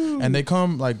bro. And they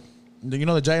come like,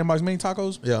 the Jack in Box mini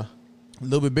tacos. Yeah. A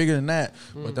little bit bigger than that,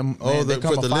 but them they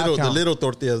come the little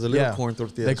tortillas, the little corn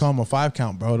tortillas. They come a 5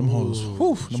 count, bro. Them hoes,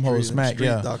 them hoes smack.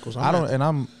 Yeah, tacos. I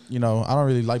don't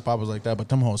really like papas like that, but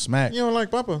them hoes smack. You don't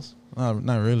like papas?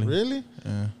 Not really. Really?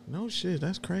 Yeah. No shit,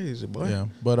 that's crazy, boy. Yeah,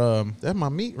 but that's my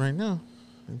meat right now,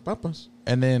 and papas.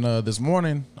 And then this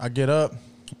morning I get up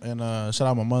and shout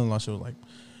out my mother-in-law. She was like,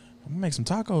 "I'm gonna make some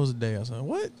tacos today." I said,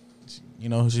 "What?"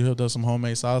 She hooked up some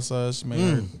homemade salsa. She made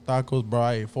her tacos, bro.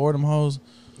 I ate 4 of them hoes.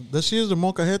 Does she use the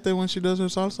molcajete when she does her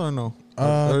salsa or no?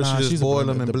 Or she just boil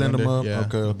them and blend them up? Yeah,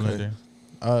 okay.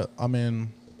 I mean,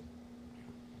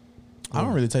 I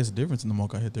don't really taste the difference in the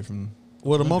molcajete from.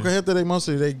 Well, the molcajete, they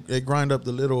mostly they grind up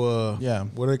the little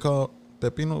what are they called?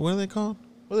 Pepino? What are they called?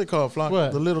 What are they called?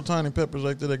 What? The little tiny peppers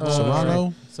like that. They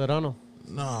Serrano.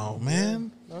 No,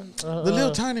 man. The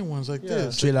little tiny ones like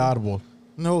this. Chile árbol.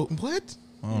 No, what?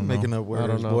 I'm making up words. I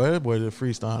don't know. Boy, that boy is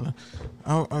freestyling.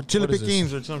 Chili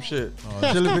piquins or some shit.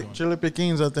 Chili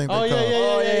piquins, I think they call.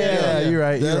 Yeah. You're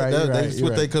right. That's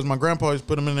what because my grandpa always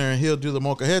put them in there and he'll do the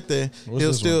molcajete.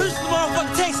 He'll still. This is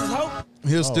motherfucking Texas, ho.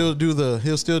 He'll still do the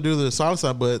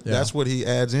salsa, but that's what he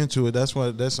adds into it. That's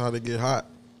how they get hot.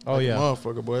 Oh yeah,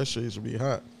 motherfucker, boy, that shit used to be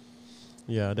hot.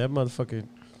 Yeah, that motherfucker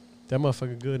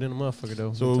good in the motherfucker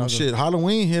though. So shit,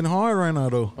 Halloween hitting hard right now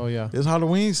though. Oh yeah, it's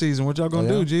Halloween season. What y'all gonna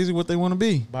do, Jeezy? What they want to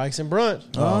be? Bikes and brunch.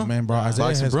 Oh man, bro,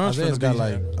 Isaiah's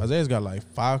got like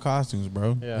 5 costumes,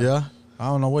 bro. Yeah. I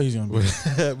don't know what he's gonna be.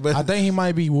 But I think he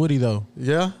might be Woody though.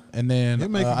 Yeah. And then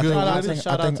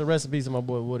shout out to recipes to my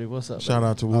boy Woody. What's up? Shout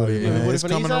out to Woody. Man. It's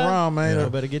coming around, man. Yeah.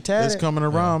 Better get tatted. It's coming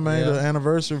around, man. The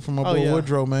anniversary from my boy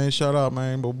Woodrow, man. Shout out,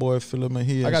 man. My boy Philip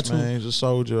Mejias, man. He's a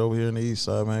soldier over here in the east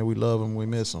side, man. We love him. We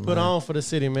miss him. Put on for the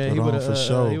city, man. He would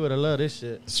have loved this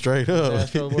shit. Straight up.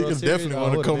 He would definitely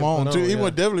want to come on too. He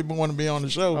would definitely want to be on the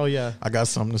show. Oh yeah. I got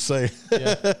something to say.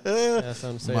 Yeah,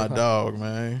 something to say. My dog,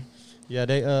 man. Yeah,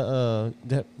 they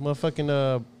that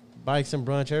motherfucking bikes and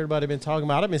brunch. Everybody been talking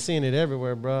about. I've been seeing it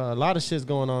everywhere, bro. A lot of shit's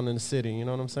going on in the city. You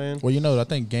know what I'm saying? Well, I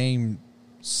think Game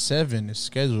 7 is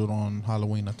scheduled on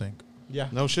Halloween. I think. Yeah.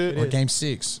 No shit. Or Game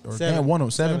 6 or 7. Game 1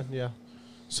 of 7. Yeah.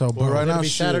 So, but right now,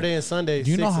 Saturday and Sunday.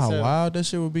 Do you know how wild that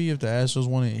shit would be if the Astros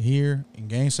won it here in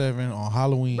Game 7 on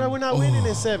Halloween? Bro, we're not winning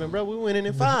in 7, bro. We're winning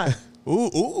in 5.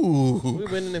 Ooh.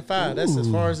 We're winning in 5. That's as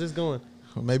far as it's going.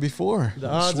 Maybe 4. The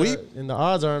odds sweep, and the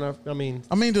odds aren't.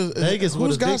 Vegas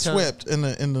who's got swept in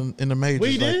the majors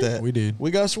we did? like that? We did.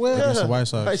 We got swept. Against the White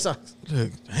Sox.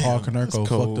 Look, Paul Konerko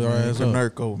fucked their ass up.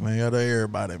 Konerko, man, out of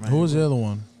everybody, man. Who was the other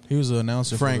one? He was an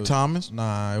announcer. Frank Thomas.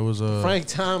 Nah, it was Frank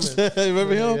Thomas.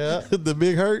 Remember him? Yeah. The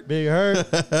Big Hurt. Big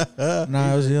Hurt.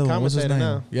 Nah, it was the other one. What's his Commentator name?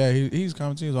 now. Yeah, he's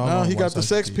commentating. No, he got the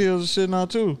sex pills and shit now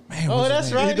too. Man, Oh, what's his that's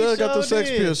name? right. He does got the sure sex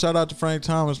did. pills. Shout out to Frank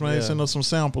Thomas, man. Yeah. Send us some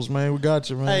samples, man. We got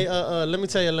you, man. Hey, let me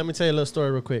tell you a little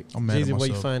story real quick. I'm mad at Easy where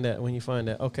you myself. find that. When you find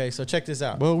that. Okay, so check this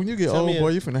out. Well, when you get Tell old, me boy,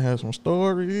 a- you finna have some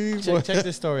stories. boy. Check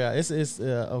this story out. It's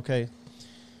okay.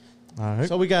 All right.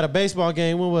 So we got a baseball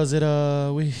game. When was it?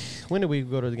 When did we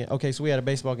go to the game? Okay, so we had a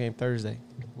baseball game Thursday.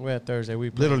 We had Thursday. We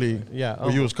played- Literally, yeah.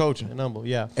 where you was coaching. in Humble,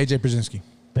 yeah. AJ Brzezinski.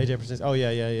 AJ Persist. Oh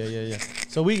yeah.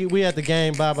 So we at the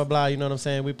game, blah blah blah. You know what I'm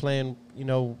saying? We playing,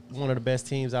 one of the best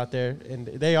teams out there, and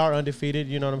they are undefeated.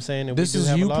 You know what I'm saying? And This we do is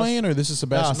have a you loss. playing, or this is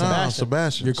Sebastian? No,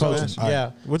 Sebastian. You're coaching. Sebastian. All right.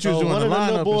 Yeah. What you was doing one the of lineup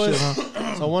little and boys, shit,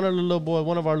 huh? So one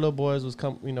of our little boys was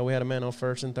come. We had a man on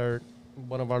first and third.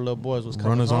 One of our little boys was coming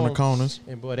Runners home, on the corners.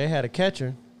 and boy, they had a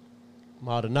catcher,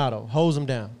 Maldonado, hose him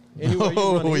down. Anywhere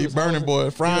Oh, run, he was burning hosing- boy,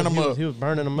 frying he was- him he was- up. He was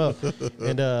burning them up.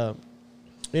 And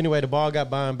anyway, the ball got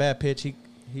by him, bad pitch.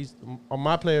 He's on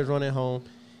my players running home.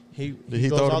 He he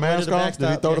goes throw the all way to mask off? backstop.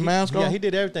 Did he throw the mask Yeah, off? he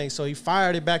did everything. So he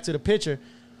fired it back to the pitcher.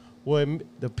 Well,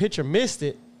 the pitcher missed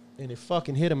it, and it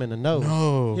fucking hit him in the nose.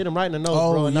 No. Hit him right in the nose,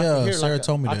 Oh, bro. And I yeah, could hear Sarah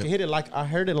told me I that. could hit it like I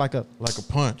heard it like a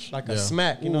punch. a Yeah.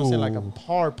 smack. You know what I'm saying? Like Ooh. a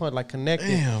hard punch, like connected.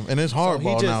 Damn, and it's hard So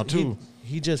ball now too.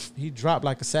 He dropped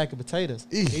like a sack of potatoes.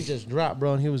 Eesh. He just dropped,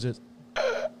 bro, and he was just,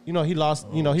 he lost.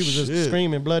 He was just shit.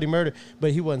 screaming bloody murder,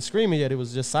 but he wasn't screaming yet. It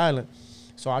was just silent.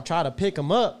 So I tried to pick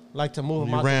him up, like to move him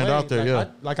You out ran the way. out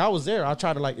there, like yeah. I was there. I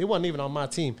tried to it wasn't even on my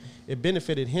team. It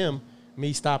benefited him,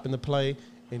 me stopping the play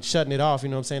and shutting it off. You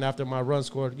know what I'm saying? After my run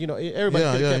scored, everybody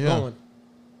Yeah, could have kept yeah. going.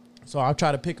 So I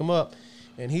tried to pick him up,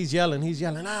 and he's yelling,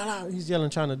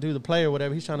 trying to do the play or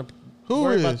whatever. He's trying to Who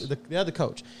worry is? about the other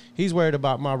coach. He's worried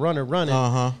about my runner running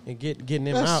and getting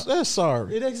him out. That's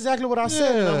sorry. That's exactly what I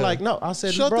said. And I'm Yeah. like, no. I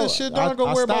said, Shut bro, that shit down. I Go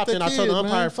worry about stopped that and I told the kid,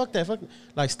 umpire, man. fuck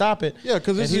that. Stop it. Yeah,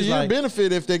 because this And is he's your like-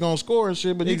 benefit if they're gonna score and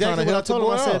shit. But you Exactly trying to what I help the told him.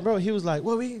 boy I said, out. bro, he was like,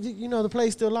 well, the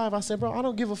play's still live. I said, bro, I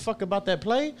don't give a fuck about that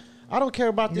play. I don't care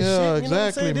about this Yeah, shit. You know what I'm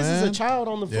exactly, saying? This is man. a child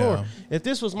on the floor. Yeah. If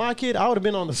this was my kid, I would have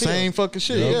been on the field. Same fucking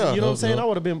shit. Yep. Yeah, You know what I'm saying? I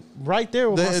would have been right there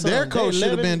with my son. Their coach They're should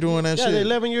have 11 been doing that yeah, shit. they're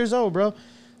 11 years old, bro.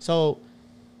 So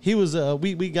he was,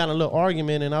 we got in a little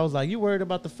argument, and I was like, you worried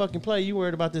about the fucking play. You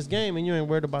worried about this game, and you ain't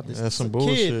worried about this That's some kid.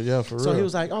 bullshit. Yeah, for So real. he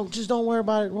was like, oh, just don't worry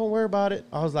about it. Don't worry about it.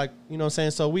 I was like, you know what I'm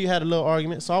saying? So we had a little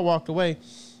argument. So I walked away.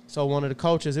 So one of the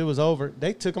coaches, it was over.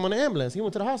 They took him on the ambulance. He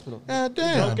went to the hospital. God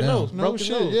damn. Broke his nose. No Broke his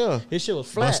shit, nose. yeah. His shit was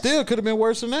But flat. still could have been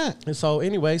worse than that. And so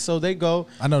anyway, so they go.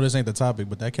 I know this ain't the topic,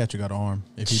 but that catcher got an arm.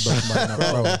 If he broke my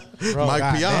bro. Bro, Mike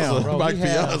God Piazza. damn, bro. Mike He had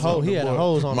a Piazza. hole- on he them had a boys.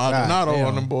 hose on him. Maldonado God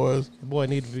on them damn. boys. Boy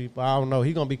need to be, I don't know.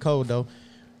 He gonna be cold though.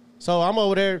 So I'm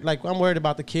over there, like I'm worried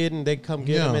about the kid, and they come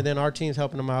get him, Yeah. and then our team's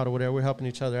helping him out or whatever. We're helping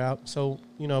each other out. So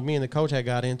me and the coach had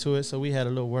got into it, so we had a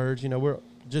little words. We're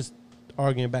just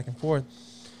arguing back and forth.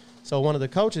 So one of the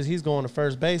coaches, he's going to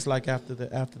first base like after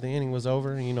the inning was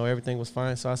over, and everything was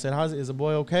fine. So I said, is the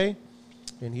boy okay?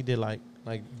 And he did like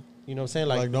you know what I'm saying?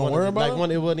 Like, don't one of worry the- about like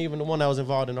it? It wasn't even the one that was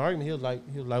involved in the argument. He was like,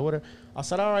 whatever. I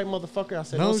said, all right, motherfucker. I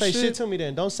said, No don't say shit. shit to me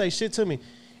then. Don't say shit to me.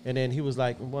 And then he was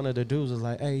like, one of the dudes was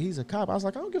like, hey, he's a cop. I was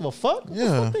like, I don't give a fuck. What the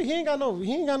Yeah. fuck thing? He ain't got no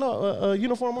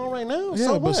uniform on right now. Yeah,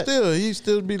 So but what? still, he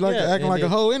still be like Yeah, acting and like a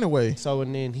then- hoe anyway. So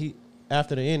and then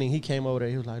after the inning, he came over there.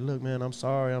 He was like, look, man, I'm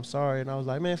sorry. And I was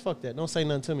like, man, fuck that. Don't say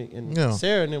nothing to me. And Yeah.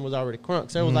 Sarah and them was already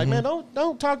crunk. Sarah was like, man,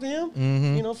 don't talk to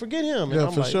him. Forget him. And Yeah,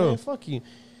 I'm for like, sure. man, fuck you.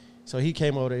 So he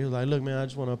came over there. He was like, look, man, I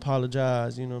just want to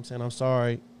apologize. You know what I'm saying? I'm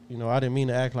sorry. I didn't mean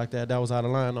to act like that. That was out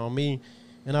of line on me.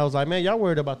 And I was like, man, y'all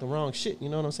worried about the wrong shit. You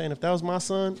know what I'm saying? If that was my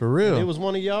son, For real. and it was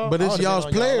one of y'all. But I it's would've been y'all's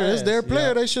on player. It's ass. their player.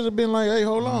 Yeah. They should have been like, hey,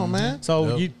 hold on, man.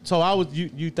 So Yep.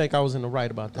 you think I was in the right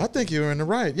about that? I think you're in the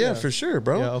right. Yeah, Yeah. for sure,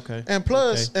 bro. Yeah, okay. And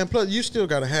plus, you still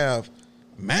got to have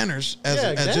manners as, Yeah,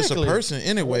 as just a exactly. person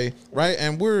anyway, right?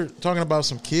 And we're talking about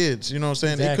some kids. You know what I'm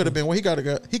saying? He Exactly. could have been. Well, he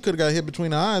could have got hit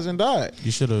between the eyes and died.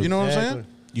 You should have. You know what I'm Exactly. saying?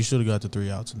 You should have got the 3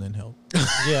 outs and then help.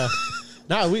 Yeah.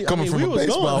 Nah, Coming from a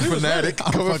baseball fanatic.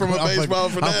 Coming from a baseball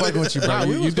I'm fanatic. fucking with you, bro. Nah,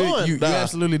 we you was did. going. You Nah.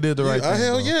 absolutely did the right thing.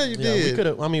 Hell bro. yeah, you Yeah, we did. could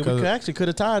have. I mean, we 'Cause- could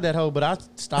have tied that hoe, but I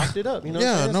stopped it up. You know what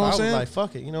Yeah, I'm saying? know So what I I'm was saying? like,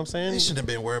 fuck it. You know what I'm saying? They shouldn't have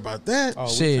been worried about that. Oh, we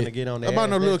Shit. finna get on there. About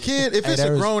no little kid. If Hey, it's that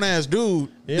a was- grown ass dude,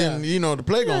 then Yeah. the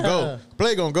play gonna Yeah. go.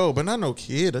 Play gonna go. But not no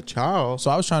kid, a child.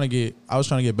 So I was trying to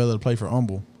get Bella to play for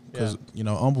Humble because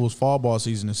Humble's fall ball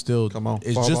season is still Come on.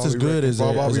 it's Fall just ball as be good wrecking. as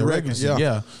Fall ball a be regular wrecking, season.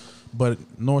 yeah. Yeah, but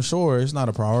North Shore it's not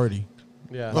a priority.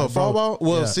 Yeah. Oh, fall ball?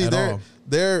 Well, Yeah, see, at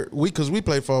because we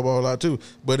play fall ball a lot too.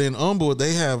 But in Humble,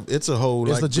 they have it's a whole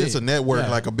It's legit. it's a network,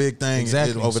 Yeah. like a big thing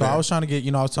Exactly. over So there. I was trying to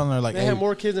get I was telling her like, They hey, had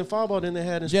more kids in fall ball than they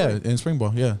had in yeah, spring. in spring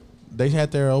ball, yeah. they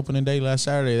had their opening day last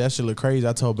Saturday. That shit look crazy.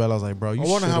 I told Bella, I was like, bro, I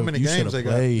wonder how many games they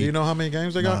got. Do you know how many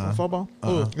games they got in football?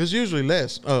 It's usually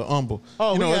less. Humble.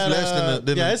 Oh, you know, it's less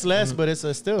than it's less, but it's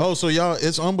still. Oh, so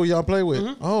it's Humble y'all play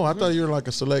with? Oh, I thought you were like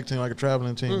a select team, like a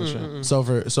traveling team or shit.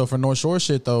 So for North Shore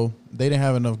shit though, they didn't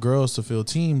have enough girls to fill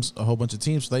teams, a whole bunch of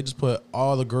teams. So they just put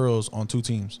all the girls on 2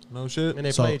 teams. No shit. And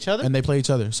they play each other. And they play each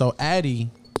other. So Addie,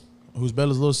 who's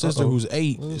Bella's little sister, who's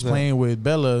 8, is playing with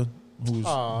Bella, who's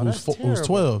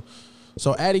 12.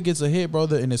 So Addie gets a hit,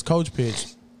 brother, in his coach pitch.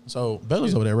 So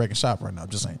Bella's over there wrecking shop right now. I'm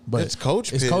just saying, but it's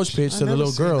coach pitch to the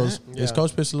little girls. Yeah. It's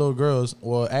coach pitch to the little girls.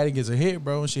 Well, Addie gets a hit,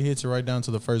 bro, and she hits it right down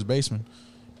to the first baseman.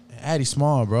 Addie's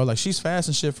small, bro. Like, she's fast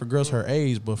and shit for girls her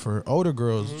age, but for older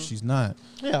girls, she's not.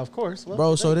 Yeah, of course. Well,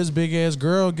 bro, so this big ass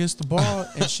girl gets the ball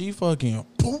and she fucking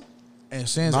boom, and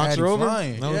sends Knocks Addie her over?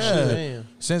 flying. No yeah, shit.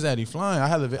 Sends Addie flying. I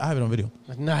have it on video.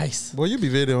 Nice. Boy, you be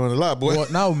videoing a lot, boy.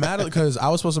 Well, no, Madeline, because I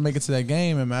was supposed to make it to that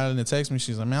game, and Madeline texted me.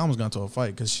 She's like, man, I almost got into a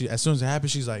fight. Because as soon as it happened,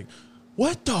 she's like,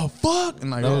 what the fuck? And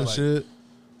like, No I was shit.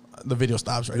 like, the video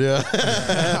stops right Yeah.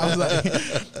 there. I was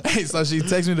like, hey, so she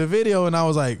texted me the video, and I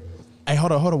was like, hey,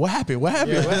 hold on. What happened? What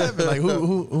happened? Like,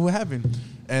 who happened?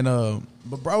 And,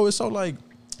 but bro, it's so like,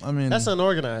 I mean, that's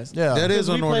unorganized. Yeah, that is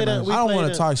unorganized. I don't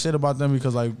want to talk shit about them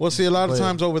because, like, well, see, a lot of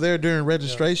times over there during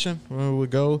registration when we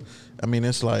would go, I mean,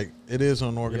 it's like it is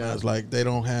unorganized. Yeah. Like they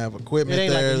don't have equipment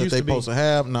there that they supposed to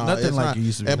have. No, nothing it's like not. it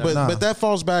used to be. But that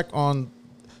falls back on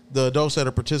the adults that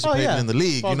are participating in the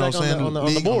league. Falls you know what I'm saying? on the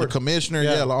League, board. on the commissioner,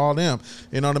 all them.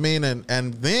 You know what I mean?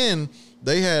 And then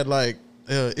they had like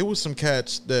it was some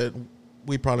cats that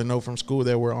we probably know from school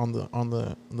that were on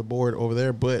the board over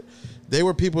there, but they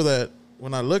were people that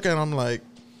when I look at them, like,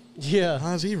 yeah,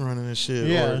 how's he running this shit?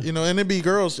 Yeah, or, you know, and it'd be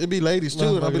girls, it'd be ladies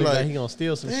too, and I'd be like, he gonna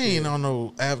steal some. They shit. ain't on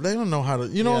no app. They don't know how to.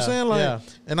 You know what I'm saying? Like,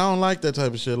 and I don't like that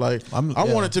type of shit. Like, I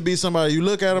want it to be somebody. You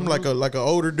look at him like an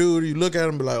older dude. You look at him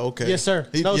and be like, okay, yes sir,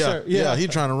 sir, yeah, he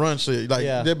trying to run shit. Like,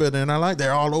 but then I like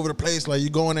they're all over the place. Like,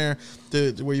 you go in there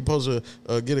to where you supposed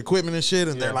to get equipment and shit,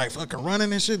 and they're like fucking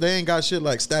running and shit. They ain't got shit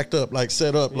like stacked up, like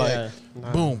set up, like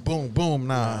boom, boom, boom.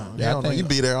 Nah, you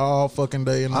be there all fucking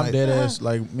day and night. I'm dead ass.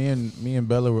 Like me and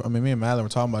Bella, me and Madeline were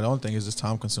talking about. The only thing is just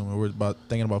time consuming. We're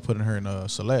thinking about putting her in a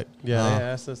select.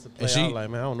 That's just the play. I like,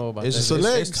 man, I don't know about that.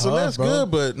 Select's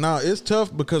good, but no, it's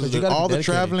tough because of all the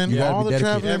traveling,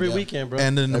 every weekend, bro,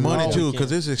 and then the money too,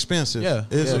 because it's expensive. Yeah,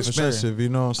 it's expensive. Sure. You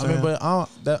know what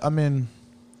I'm saying?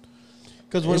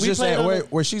 Because when we play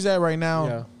where she's at right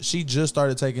now, she just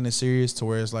started taking it serious to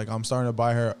where it's like I'm starting to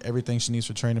buy her everything she needs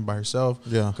for training by herself.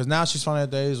 Yeah. Because now she's finally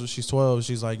at the age where she's 12.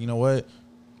 She's like, you know what?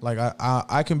 Like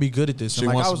I can be good at this. She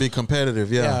wants to be competitive.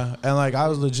 Yeah. And like I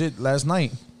was legit last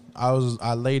night. I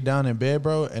laid down in bed,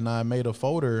 bro, and I made a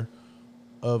folder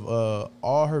of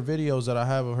all her videos that I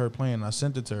have of her playing. I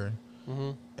sent it to her,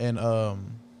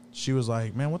 and she was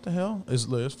like, "Man, what the hell? It's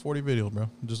 40 videos, bro.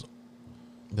 Just."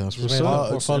 That's what's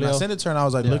up. And I sent it to her and I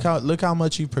was like, look how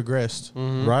much you progressed.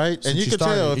 Right? And you can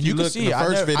tell if you look at the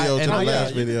first video to the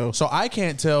last video. So I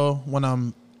can't tell when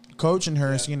I'm coaching her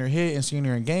and seeing her hit and seeing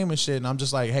her in game and shit. And I'm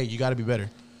just like, hey, you got to be better.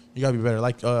 You got to be better.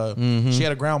 Like she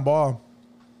had a ground ball.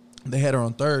 They had her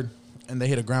on third and they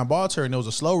hit a ground ball to her and it was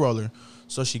a slow roller.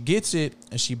 So she gets it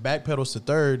and she backpedals to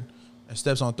third and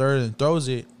steps on third and throws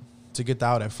it to get the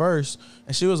out at first.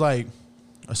 And she was like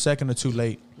a second or two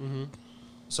late.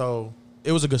 So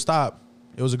it was a good stop.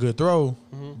 It was a good throw,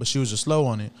 but she was just slow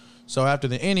on it. So after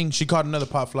the inning, she caught another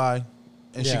pop fly,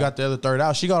 and she got the other third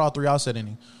out. She got all 3 outs that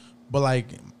inning. But, like,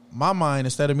 my mind,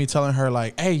 instead of me telling her,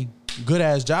 like, hey,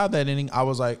 good-ass job that inning, I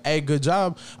was like, hey, good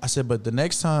job. I said, but the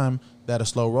next time that a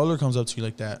slow roller comes up to you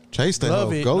like that, chase that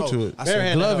hoe. Go to it. I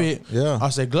said, glove it. Yeah. I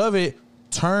said, glove it,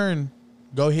 turn,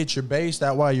 go hit your base.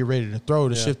 That way you're ready to throw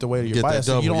to shift the weight of your body.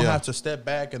 So you don't have to step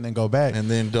back and then go back. And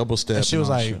then double step. And she was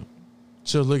like...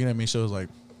 She was looking at me. She was like,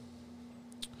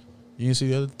 "You didn't see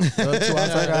the other 2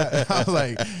 outs I got?" I was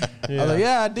like,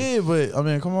 "Yeah, I did." But I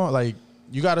mean, come on, like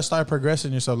you got to start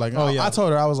progressing yourself. Like, I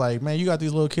told her, I was like, "Man, you got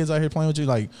these little kids out here playing with you.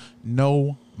 Like,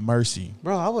 no mercy,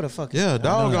 bro." I would have fucking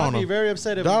dog on them. I'd be very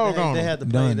upset if they had to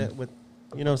play that with.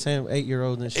 You know what I'm saying?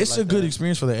 8-year-olds and shit. It's a good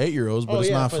experience for the 8-year-olds, but it's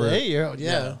not for the 8-year-old.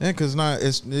 Yeah, because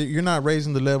you're not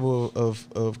raising the level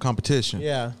of competition.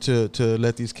 Yeah, to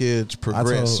let these kids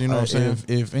progress. You know what I'm saying?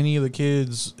 If any of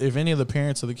the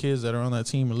parents of the kids that are on that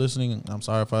team are listening, I'm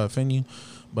sorry if I offend you,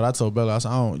 but I told Bella, I said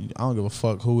I don't give a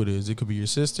fuck who it is. It could be your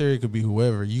sister, it could be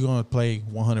whoever. You're gonna play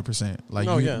 100%.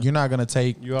 Like you're not gonna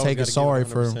take a sorry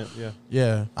for.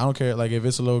 Yeah, I don't care. Like if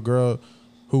it's a little girl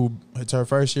who it's her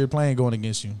first year playing going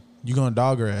against you. You're going to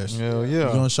dog her ass. Hell yeah.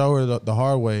 You're going to show her the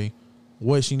hard way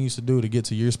what she needs to do to get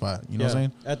to your spot. You know what I'm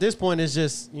saying? At this point, it's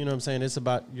just, you know what I'm saying, it's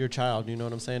about your child. You know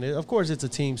what I'm saying? Of course, it's a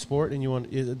team sport, and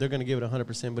they're going to give it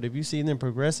 100%. But if you see them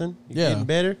progressing, getting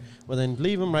better, well, then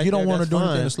leave them right there. You don't want to do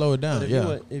anything to slow it down.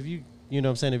 If you you know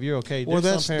what I'm saying, if you're okay, well,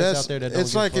 there's some parents out there that don't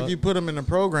it's like if you put them in a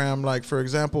program, like, for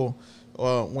example,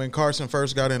 when Carson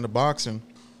first got into boxing,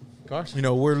 you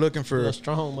know, we're looking for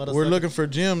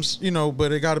gyms, you know,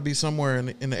 but it got to be somewhere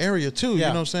in the area too. You know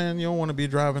what I'm saying? You don't want to be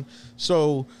driving.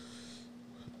 So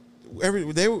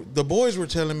the boys were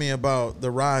telling me about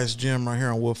the Rise gym right here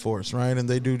on Woodforest, right? And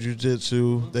they do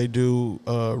jiu-jitsu, they do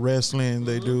wrestling,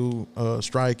 they do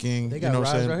striking, they you know what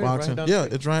I'm saying, right boxing. Right yeah,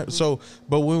 it's right. So,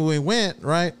 but when we went,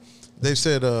 right, they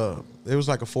said it was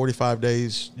like a 45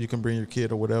 days you can bring your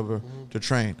kid or whatever to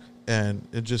train. And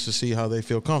just to see how they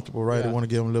feel comfortable, right? They want to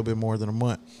give them a little bit more than a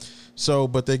month. So,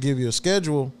 but they give you a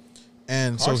schedule,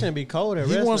 and so be cold at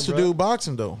he wants to do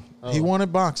boxing though. Oh. He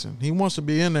wanted boxing. He wants to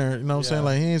be in there. You know what I'm saying?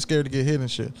 Like, he ain't scared to get hit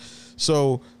and shit.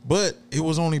 So, but it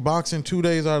was only boxing 2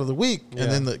 days out of the week,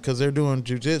 and then because they're doing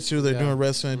jiu-jitsu, they're doing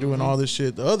wrestling, doing all this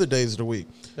shit the other days of the week.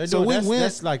 So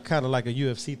that's like kind of like a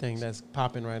UFC thing that's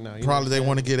popping right now. Probably they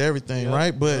want to get everything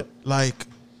right, but like,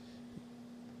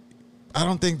 I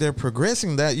don't think they're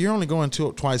progressing that. You're only going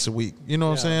twice a week. You know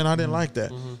what I'm saying? I didn't like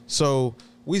that. So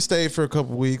we stayed for a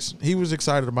couple of weeks. He was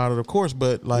excited about it, of course,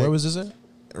 but like, where was this at?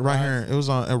 Right here. It was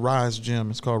on a Rise gym.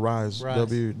 It's called Rise.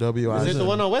 W-I-Z. Is it the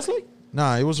one on Wesley?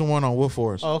 Nah, it was the one on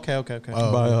Woodforest. Oh,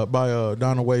 okay. By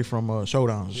down away from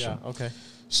Showdowns. Yeah, okay.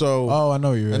 So, I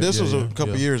know you're. And this was a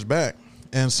couple years back,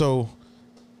 and so,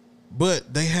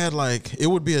 but they had like, it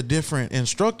would be a different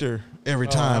instructor every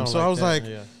time. So I was like,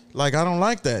 I don't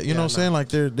like that. You know what I'm saying? Like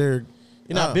they're you're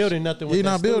not building nothing. With you're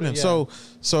not building.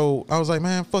 So I was like,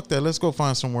 man, fuck that. Let's go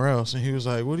find somewhere else. And he was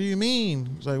like, what do you mean?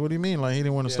 He was like, what do you mean? Like, he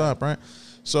didn't want to stop, right?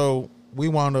 So we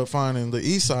wound up finding the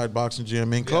East Side Boxing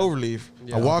Gym in Cloverleaf.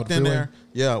 I walked in there.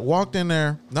 Yeah, walked in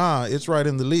there. Nah, it's right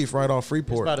in the Leaf, right off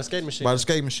Freeport. It's by the skate machine. By the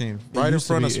skate machine, right in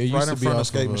front of the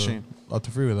skate machine. Off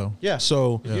the freeway though. Yeah.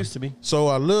 So it used to be. So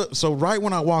I look. So right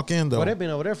when I walk in though, well, they've been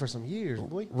over there for some years,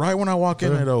 boy. Right when I walk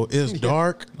in there though, it's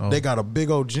dark. They got a big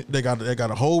old. They got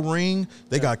a whole ring.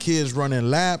 They got kids running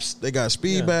laps. They got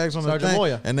speed bags on the thing,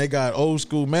 Moya. And they got old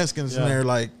school Mexicans in there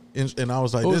like. And I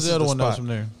was like, "Who's this the other is one that's from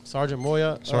there?" Sergeant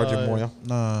Moya.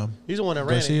 Nah, he's the one that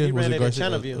ran it. He ran it at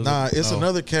Channelview. Nah, it's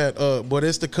another cat. But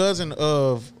it's the cousin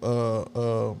of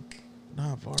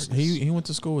not Vargas. He went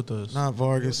to school with us. Not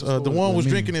Vargas. The one was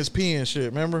drinking his pee and shit.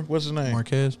 Remember what's his name?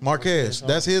 Marquez.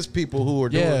 That's his people who are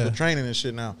doing the training and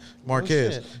shit now.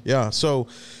 Marquez. Yeah. So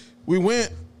we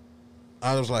went.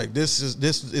 I was like, this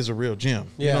is a real gym.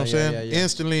 You know what I'm saying? Yeah.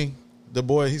 Instantly. The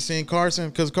boy, he seen Carson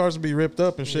because Carson be ripped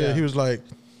up and shit. Yeah. He was like,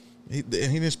 he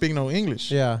didn't speak no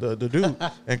English. Yeah, the dude.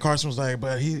 And Carson was like,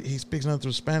 but he speaks nothing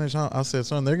through Spanish. Huh? I said,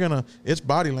 son, it's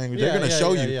body language. They're gonna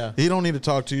show you. Yeah. He don't need to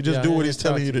talk to you. Just do what he's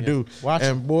telling you to do. Watch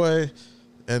and boy,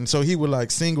 and so he would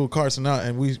like single Carson out,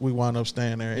 and we wound up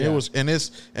staying there. Yeah. It was and it's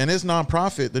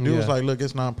nonprofit. The dude was like, look,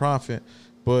 it's nonprofit,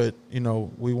 but you know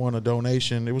we want a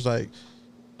donation. It was like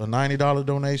a $90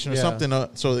 donation or something.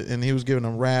 And he was giving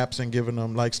them wraps and giving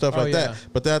them like stuff like that.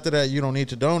 But after that, you don't need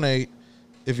to donate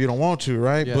if you don't want to,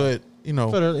 right? Yeah. But you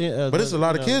know, but it's a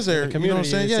lot of kids there. You know what I'm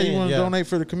saying? Yeah, you want to donate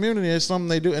for the community. It's something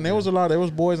they do, and there was a lot. There was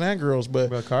boys and girls,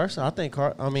 but Carson, I think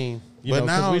I mean, you know,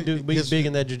 now we big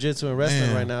in that jiu-jitsu and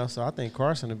wrestling right now. So I think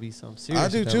Carson would be something serious. I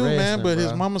do too, man. But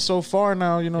his mama's so far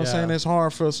now. You know what I'm saying? It's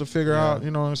hard for us to figure out.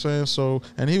 You know what I'm saying? So,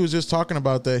 and he was just talking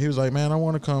about that. He was like, man, I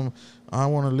want to come. I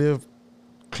want to live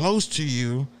close to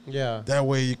you, that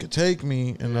way you could take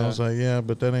me. And I was like,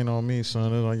 but that ain't on me,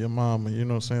 son. It's on your mama. You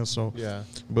know what I'm saying? So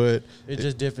but it's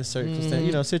just different circumstances,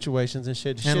 you know, situations and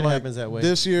shit. Shit like, happens that way.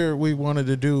 This year we wanted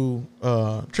to do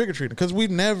trick or treating because we've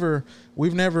never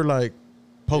like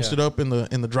posted up in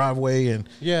the driveway and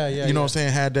you know what I'm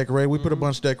saying, had decorated. We put a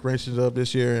bunch of decorations up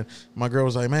this year, and my girl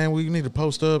was like, man, we need to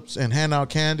post up and hand out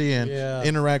candy and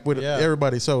interact with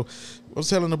everybody. So I was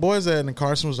telling the boys that, and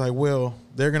Carson was like, well,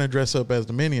 they're going to dress up as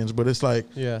the Minions, but it's like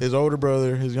his older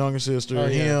brother, his younger sister,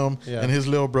 him, and his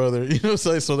little brother, you know what I'm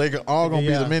saying? So they all going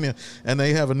to be the Minions. And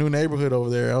they have a new neighborhood over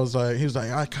there. He was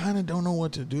like, I kind of don't know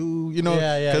what to do, you know,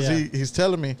 because he's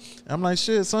telling me. I'm like,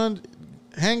 shit, son,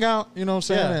 hang out, you know what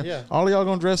I'm saying? All of y'all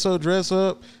going to dress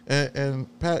up and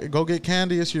go get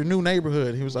candy. It's your new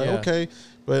neighborhood. He was like, okay.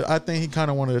 But I think he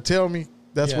kind of wanted to tell me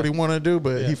that's what he wanted to do,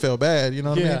 but he felt bad, you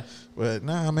know what I mean? But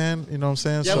nah, man, you know what I'm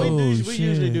saying? Yeah, so, we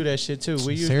usually do that shit too.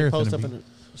 We usually post up in the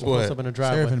driveway.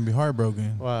 Sarah finna be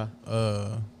heartbroken. Why?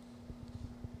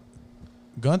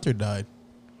 Gunther died.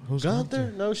 Who's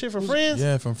Gunther? No shit, from Friends?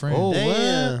 Yeah, from Friends. Oh,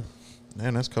 damn.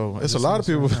 Man, that's cool. It's a lot of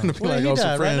people finna be like,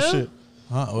 some Friends shit.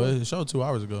 Well, it showed 2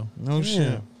 hours ago. No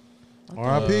shit.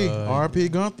 R.I.P.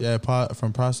 Gunther. Yeah,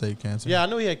 from prostate cancer. Yeah, I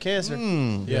knew he had cancer.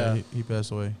 Yeah, he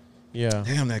passed away. Yeah.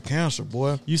 Damn, that cancer,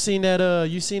 boy. You seen that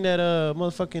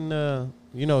motherfucking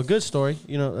a good story.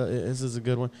 This is a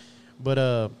good one. But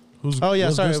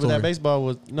that baseball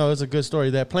was it's a good story.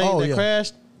 That plane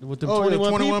crashed with the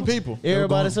 21 people.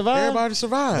 Everybody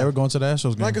survived. They were going to the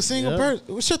Astros game. Like a single person.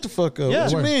 Well, shut the fuck up. Yeah.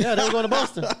 What you mean? Yeah, they were going to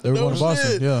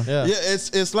Boston. Yeah,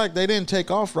 it's like they didn't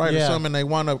take off right or something and they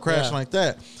wound up crashing like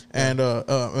that. And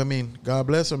I mean, God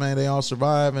bless them, man. They all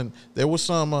survived, and there was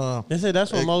some. They said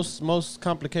that's when most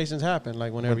complications happen,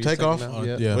 like whenever you take off. Well,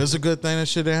 it's a good thing that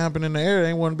shit didn't happen in the air. There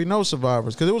ain't wouldn't be no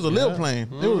survivors because it was a little plane.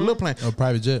 It was a little plane, a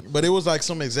private jet. But it was like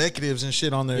some executives and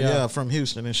shit on there. From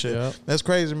Houston and shit. Yep. That's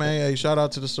crazy, man. Hey, shout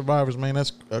out to the survivors, man.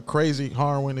 That's a crazy,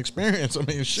 harrowing experience. I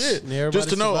mean, shit. Just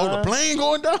to know, the plane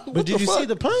going down. But did you see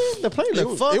the plane? The plane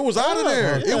it was out of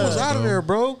there. It was out of there,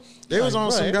 bro. They was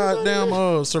on some goddamn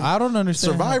I don't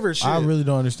understand Survivor shit. I really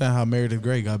don't understand how Meredith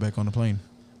Grey got back on the plane.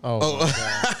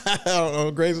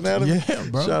 Grey's Anatomy? Yeah,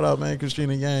 bro. Shout out, man,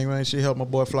 Christina Yang, man. She helped my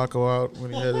boy Flacco out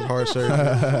when he had his heart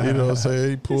surgery. You know what I'm saying?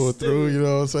 He pulled through, you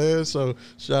know what I'm saying? So,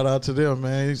 shout out to them,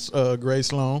 man. He's Gray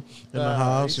Sloan in the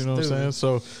house, you know what I'm saying?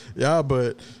 So, yeah,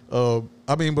 but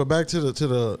but back to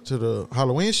the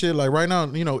Halloween shit. Like right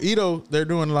now, Edo, they're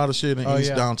doing a lot of shit in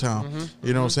East downtown. Mm-hmm.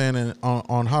 You know what I'm saying? And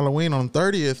on Halloween on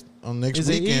 30th, on next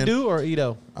weekend. Is it Edo or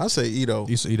Edo? I say Edo.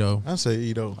 It's Edo. I say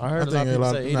Edo. I heard a lot of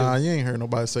people say Edo. Nah, you ain't heard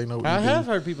nobody say no Edo. I have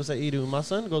heard people say Edo. My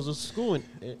son goes to school and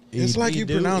it's like you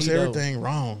pronounce everything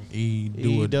wrong.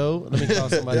 Edo. Let me call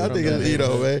somebody. I think it's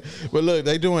Edo, man. But look,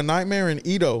 they doing Nightmare in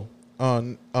Edo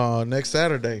on next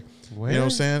Saturday. Where? You know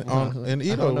what I'm saying? In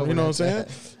Edo. You know what I'm saying?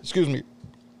 Excuse me.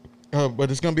 But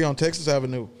it's gonna be on Texas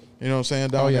Avenue. You know what I'm saying?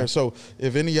 Down there. So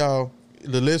if any of y'all,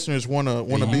 the listeners want to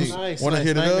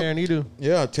hit it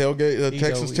up, tailgate,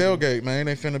 Texas tailgate, man.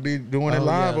 They finna be doing it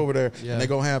live over there, and they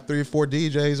gonna have 3 or 4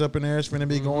 DJs up in there. It's finna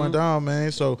be going down,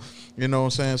 man. So you know what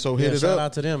I'm saying. So hit it up. Shout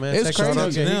out to them, man. It's Texas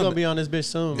crazy. Tailgate. He gonna be on this bitch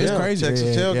soon. It's crazy.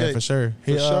 Texas tailgate, yeah, for sure.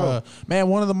 Man,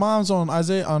 one of the moms on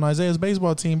Isaiah's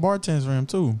baseball team bartends for him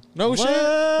too. No shit.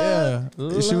 Yeah,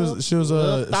 she was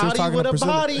talking to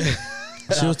Priscilla.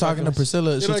 She was talking to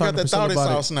Priscilla. She got that thoughty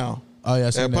sauce now. Oh yeah,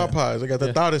 at Popeyes. I got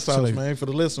that thoughty sauce, man, for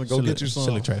the listener. Go get you some.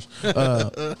 Silly trash.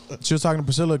 She was talking to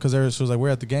Priscilla because she was like, "We're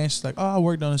at the game." She's like, "Oh, I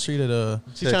worked on the street at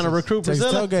She's trying to recruit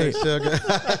Priscilla.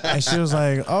 Tailgate." And she was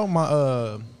like, "Oh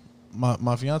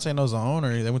my fiance knows the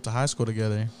owner. They went to high school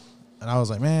together." And I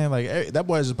was like, man, like that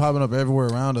boy is just popping up everywhere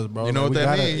around us, bro. You know what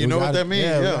that means? You know what that means?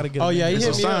 Yeah. He it's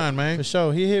hit a me sign, up man. For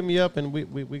sure. He hit me up, and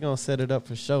we gonna set it up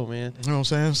for sure, man. You know what I'm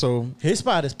saying? So his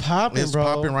spot is popping, bro. It's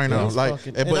popping right now. But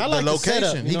the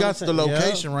location, he got the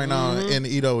location right now in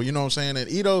Edo. You know what I'm saying? In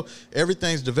Edo,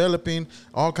 everything's developing.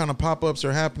 All kind of pop ups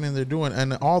are happening. They're doing,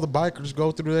 and all the bikers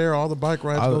go through there. All the bike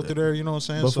rides go through there. You know what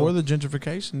I'm saying? Before the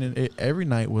gentrification, every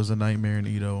night was a nightmare in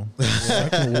Edo.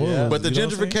 But the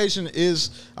gentrification is,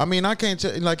 I mean, I can't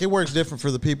tell. Like it works different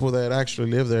for the people that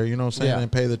actually live there, you know what I'm saying, and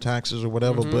pay the taxes or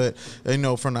whatever. But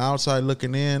from the outside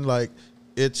looking in, like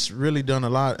it's really done a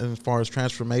lot as far as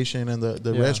transformation and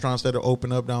the restaurants that are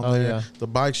open up down there, the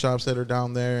bike shops that are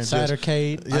down there, and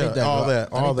Cidercade,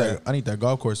 all that. I need that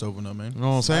golf course open up, man. You know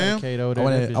what I'm saying?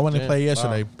 I went to play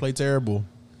yesterday. Played terrible.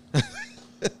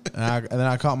 and then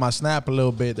I caught my snap a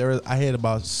little bit. I hit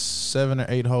about 7 or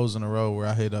 8 holes in a row where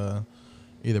I hit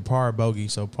either par or bogey.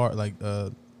 So par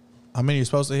how many you're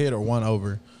supposed to hit or 1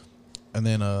 over, and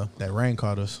then that rain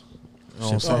caught us. You know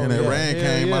what I'm saying? That rain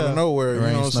came out of nowhere. The rain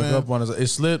you know what snuck I'm saying? up on us. It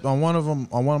slipped on one of them.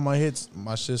 On one of my hits,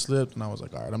 my shit slipped, and I was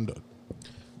like, all right, I'm done.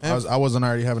 I wasn't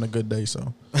already having a good day,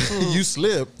 so you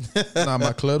slipped. Nah,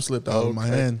 my club slipped out of my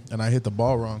hand, and I hit the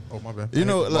ball wrong. Oh my bad. You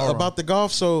know about the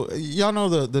golf. So y'all know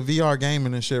the VR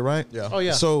gaming and shit, right? Yeah. Oh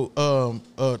yeah. So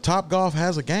Top Golf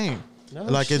has a game.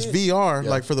 It's VR,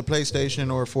 like for the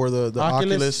PlayStation or for the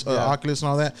Oculus and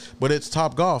all that. But it's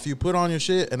Top Golf. You put on your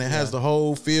shit, and it has the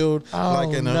whole field,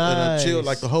 in a chill,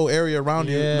 like the whole area around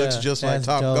you looks just like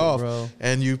Top Golf. Bro.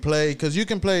 And you play, because you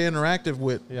can play interactive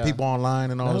with people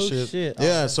online and all the shit.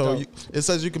 Yeah, so it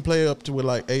says you can play up to with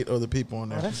like 8 other people on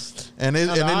there. And it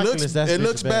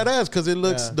looks badass because it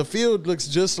looks the field looks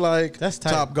just like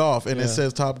Top Golf, and it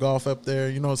says Top Golf up there.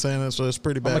 You know what I'm saying? So it's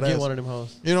pretty badass. I'm gonna get one of them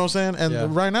hoes. You know what I'm saying?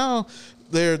 And right now,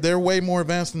 they're way more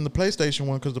advanced than the PlayStation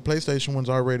one, because the PlayStation one's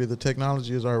already, the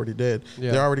technology is already dead.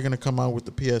 Yeah. They're already going to come out with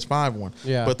the PS5 one.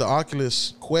 Yeah. But the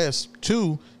Oculus Quest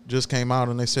 2 just came out,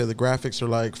 and they say the graphics are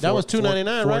like that was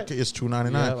 $299, right? It's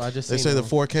 $299. Yeah, I just they say the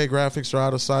 4K graphics are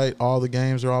out of sight. All the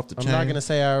games are off the chain. I'm not going to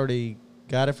say I already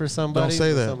got it for somebody. Don't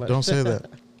say that. Don't say that.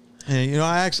 And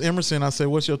I asked Emerson, I said,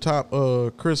 "What's your top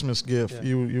Christmas gift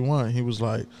you want?" He was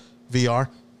like, "VR."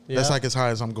 Yeah. That's like as high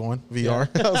as I'm going. VR.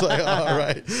 Yeah. I was like, all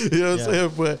right. You know what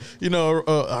I'm saying?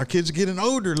 But our kids are getting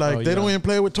older. Like they don't even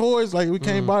play with toys. Like we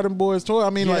can't buy them boys toys.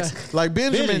 I mean, like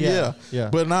Benjamin, yeah.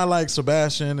 But not like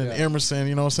Sebastian and Emerson.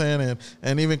 You know what I'm saying?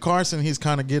 And even Carson, he's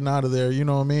kind of getting out of there. You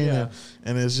know what I mean? Yeah.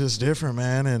 And it's just different,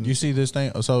 man. And you see this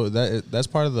thing? So that's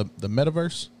part of the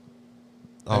metaverse.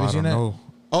 Have you seen that? Know.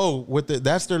 Oh,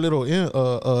 that's their little you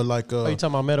talking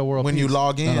about Meta World? When Peace? You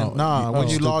log in, when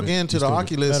you log into the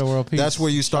Oculus, that's where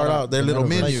you start out their little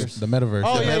menu. The metaverse.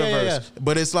 Oh, the metaverse. Yeah.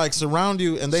 But it's like surround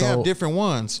you, and they have different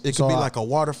ones. It could be like a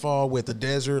waterfall with a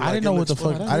desert. I didn't know what the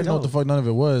fuck. I didn't know what the fuck none of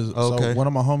it was. Okay. So one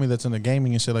of my homies that's in the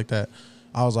gaming and shit like that,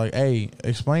 I was like, "Hey,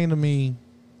 explain to me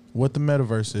what the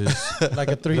metaverse is."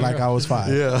 Like a 3-year-old. Like I was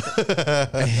 5. Yeah.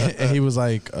 And he was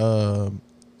like,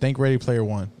 "Think Ready Player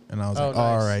One." And I was like, nice.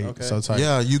 All right. Okay. So it's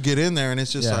like, you get in there and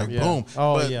it's just like, boom.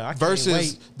 Oh, but I versus can't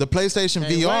wait. The PlayStation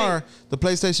VR, the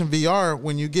PlayStation VR,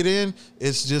 when you get in,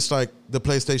 it's just like the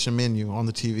PlayStation menu on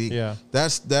the TV. Yeah.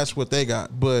 That's what they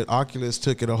got. But Oculus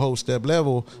took it a whole step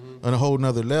level, and a whole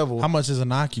nother level. How much is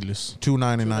an Oculus?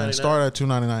 $299. Start at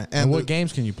 $299. And what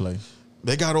games can you play?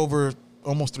 They got over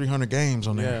almost 300 games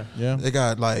on there. Yeah. They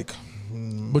got like...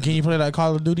 But can you play like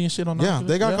Call of Duty and shit on? Yeah,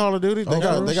 they got Call of Duty. They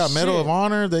got Medal of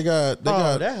Honor. They got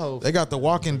The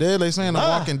Walking Dead. They saying The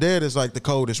Walking Dead is like the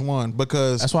coldest one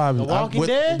because that's why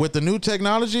with the new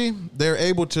technology, they're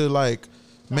able to like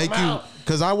make you.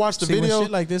 Because I watched the video. When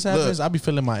shit like this happens, I be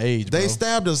feeling my age. They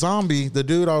stabbed a zombie. The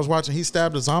dude I was watching, he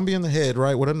stabbed a zombie in the head,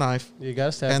 right, with a knife. You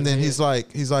got stabbed. And then he's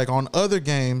like, on other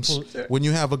games, when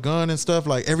you have a gun and stuff,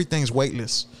 like everything's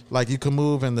weightless. Like you can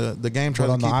move, and the game tries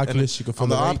to keep. On the Oculus, you can feel on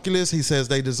the Oculus, he says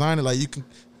they designed it like you can.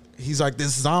 He's like,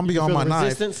 this zombie on my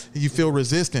knife. You feel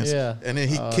resistance. Yeah. And then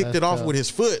he kicked it off with his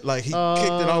foot. Like he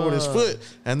kicked it off with his foot.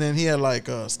 And then he had like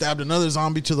stabbed another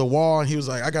zombie to the wall. And he was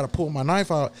like, I got to pull my knife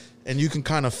out. And you can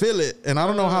kind of feel it. And I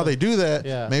don't know how they do that.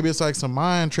 Yeah. Maybe it's like some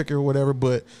mind trick or whatever.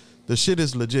 But the shit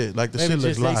is legit. Like the shit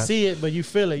looks live. They see it, but you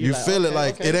feel it. You feel it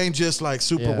like it ain't just like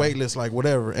super weightless, like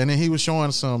whatever. And then he was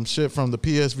showing some shit from the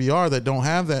PSVR that don't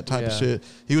have that type of shit.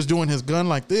 He was doing his gun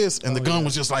like this, and the gun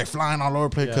was just like flying all over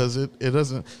the place because it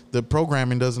doesn't, the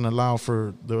programming doesn't allow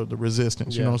for the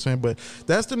resistance. You know what I'm saying? But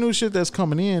that's the new shit that's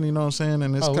coming in. You know what I'm saying?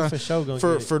 And it's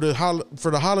for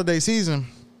the holiday season.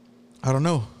 I don't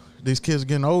know. These kids are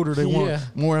getting older. They want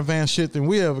more advanced shit than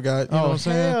we ever got. You know what I'm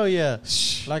saying? Hell yeah.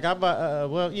 Like I bought,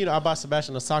 I bought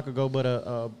Sebastian a soccer goal, but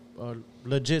a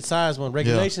legit size one,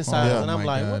 regulation size. And I'm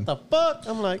like, what the fuck?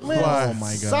 I'm like, man, oh my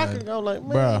God. Soccer. I'm like,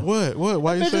 man. Bruh. What?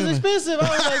 Why you saying that? It's expensive. I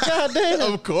was like, God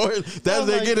damn. Of course. That's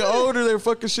they getting older, their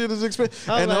fucking shit is expensive.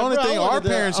 And the only thing our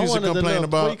parents used to complain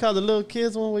about. What you call the little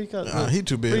kids one? What you call it? He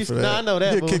too big for that. Nah, I know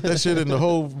that. He'll kick that shit in the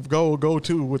whole go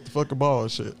to with the fucking ball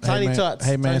and shit. Tiny tots.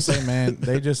 Hey, man,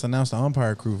 they just announced the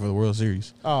umpire crew for the World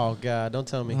Series. Oh, God. Don't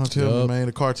tell me. Don't tell me, man.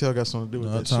 The cartel got something to do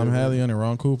with that Tom shit. Hadley and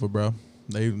Ron Cooper, bro.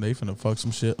 They finna fuck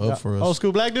some shit up for us. Old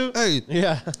school black dude? Hey,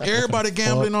 yeah. Everybody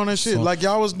gambling on that shit. Like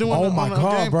y'all was doing. Oh my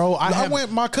God, bro!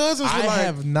 My cousins were like, I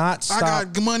have not stopped. I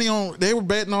got money on. They were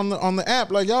betting on the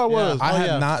app like y'all was. I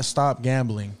have not stopped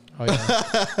gambling. Oh,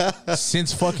 yeah.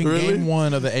 Since fucking game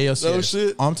 1 of the ALCS. No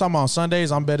shit. I'm talking about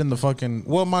Sundays. I'm betting the fucking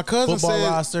my cousin football said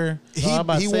roster.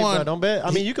 He won. Bro, don't bet. I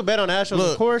mean, you could bet on the Astros,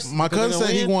 look, of course. My cousin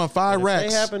said he won 5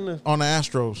 racks on the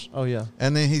Astros. Oh yeah.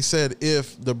 And then he said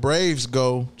if the Braves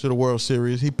go to the World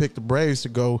Series, he picked the Braves to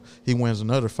go. He wins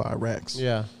another 5 racks.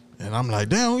 Yeah. And I'm like,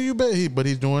 damn, who you bet? But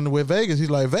he's doing it with Vegas. He's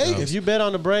like, Vegas. If you bet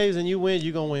on the Braves and you win,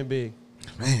 you're gonna win big.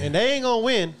 Man. And they ain't gonna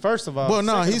win, first of all. Well,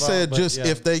 no, he said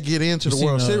if they get into the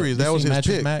World Series, that was his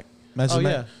pick. Mac.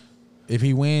 If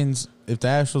he wins, if the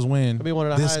Astros win, be one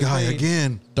of the this guy paid.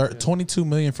 Again, $22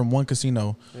 million from one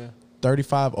casino,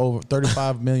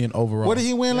 35 million overall. What did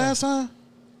he win last time?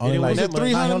 Only like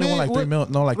 300 million. Like 3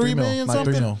 million. No, like 3 million. Like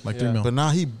 3 million. Like 3 million. But now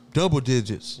he double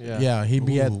digits. Yeah, he'd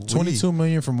be at 22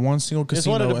 million from one single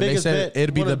casino, and they said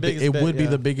it'd be it would be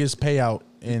the biggest payout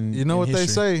in. You know what they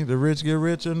say? The rich get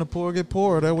richer and the poor get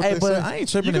poorer. That's what they say. But I ain't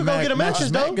tripping. You can go get a mattress,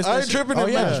 though. I ain't tripping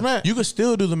in mattress. You could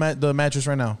still do the mattress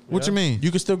right now. What you mean? You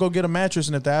could still go get a mattress,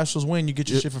 and if the Astros win, you get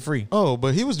your shit for free. Oh,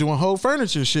 but he was doing whole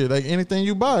furniture shit. Like anything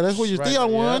you buy, that's what your Thea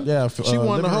won. Yeah, she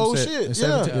won the whole shit.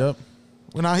 Yeah. Yep.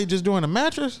 Well, now he just doing a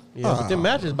mattress? Yeah, but the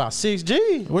mattress about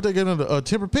 $6G. What they getting?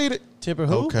 Tempur-Pedic? Tempur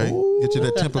who? Okay. Get you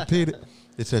that Tempur-Pedic.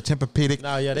 It's a Tempur-Pedic.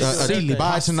 Nah, yeah,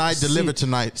 buy tonight, deliver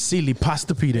tonight. Sealy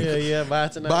Postapedic. Yeah, buy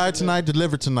tonight. Buy tonight,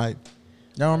 deliver tonight.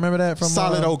 Y'all remember that from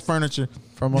Solid Oak Furniture.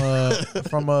 From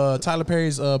Tyler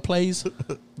Perry's plays?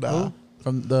 Nah.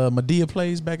 From the Medea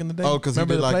plays back in the day. Oh, because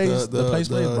remember the plays? The plays,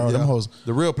 bro. Them hoes.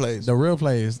 The real plays. The real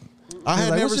plays. I had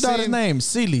never what's your daughter's seen name?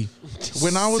 Sealy.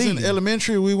 When I was in Sealy.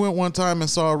 elementary, we went one time and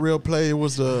saw a real play. It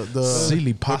was the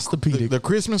Sealy Postopedic. the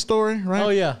Christmas Story, right? Oh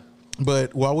yeah.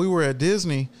 But while we were at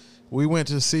Disney, we went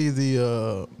to see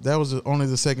the. That was only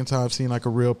the second time I've seen like a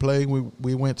real play.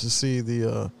 We went to see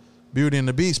the Beauty and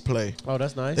the Beast play. Oh,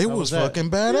 that's nice. It How was that?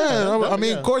 fucking badass. Yeah, I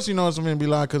mean, yeah. of course, you know it's gonna be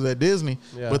like because at Disney,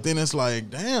 Yeah. but then it's like,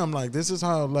 damn, like this is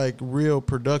how like real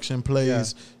production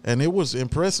plays, and it was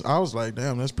impressive. I was like,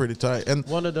 damn, that's pretty tight. And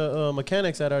One of the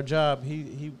mechanics at our job,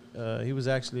 he was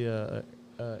actually a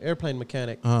airplane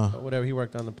mechanic or whatever. He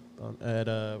worked at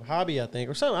Hobby, I think,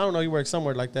 or something. I don't know. He worked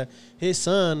somewhere like that. His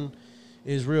son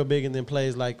is real big and then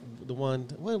plays like the one.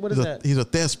 What is that? he's a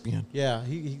thespian. Yeah,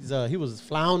 he was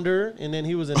Flounder, and then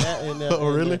he was in that.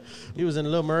 Oh, really? He was in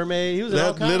Little Mermaid. He was in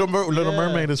all kind Little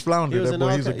Mermaid is Flounder. That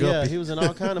boy, he's a guppy. Yeah, he was in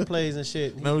all kind of plays and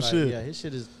shit. No shit. Yeah, his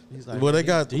shit is. He's like. Well, they he's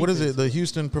got deep what is it? into The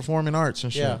Houston Performing Arts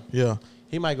and shit. Yeah. Yeah.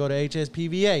 He might go to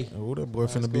HSPVA. Oh, that boy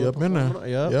finna School be up in there.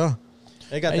 Performing Arts. Yep. Yeah.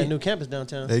 They got that new campus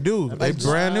downtown. They do. That They place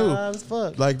brand new. live as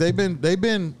fuck. Like they've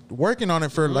been working on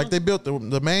it for like they built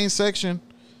the main section,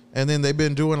 and then they've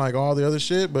been doing like all the other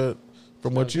shit. But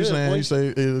from what you're good, saying, boy. you say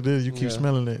it is. You keep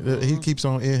smelling it. He keeps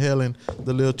on inhaling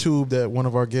the little tube that one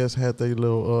of our guests had. They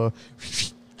little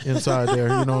inside there. You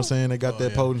know what I'm saying? They got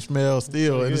that potent smell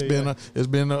still, and it's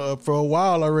been for a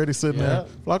while already sitting there.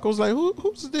 Flacco's like,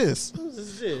 who's this?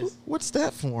 Who's this? What's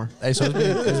that for? Hey, so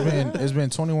it's been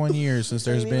 21 years since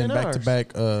there's been back to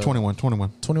back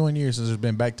 21 years since there's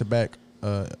been back to back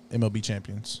MLB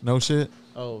champions. No shit.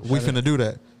 Oh, We finna do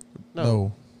that.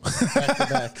 No. back to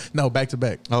back. No, back to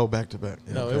back. Oh, back to back.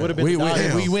 No, it would have been. We the Dodgers.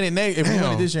 win it if we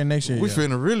win it this year, next year. We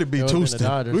finna really be It would've been the toasting.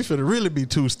 Dodgers. We finna really be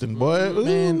toasting, boy.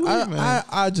 Man, Ooh,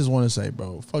 I just want to say,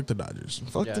 bro, fuck the Dodgers.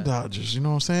 fuck Yeah. the Dodgers. You know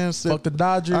what I'm saying? Fuck the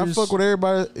Dodgers. I fuck with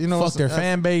everybody. You know, Fuck their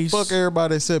fan base. Fuck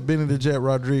everybody except Benny the Jet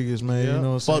Rodriguez, man. Yeah. You know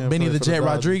what I'm Fuck saying? Benny For the Jet Dodgers.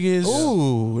 Rodriguez.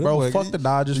 Ooh, that Bro, boy, fuck the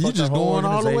Dodgers. You Fuck just their whole going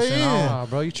all the way in. organization. Aw,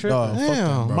 bro, you tripping? Dog, fuck Damn,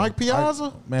 them, bro. Mike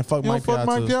Piazza. Man, fuck You Mike don't fuck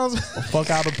Mike Piazza. Piazza? Fuck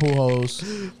Albert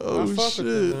Pujols. Oh I fuck with shit.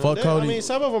 them, Fuck man. Cody. I mean,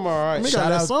 some of them are all right. Nigga, got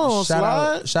that song,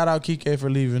 Slide. shout out Kike for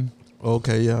leaving.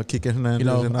 Okay, yeah, Kike Hernandez. You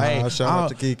know, and hey, shout out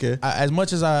to Kike. As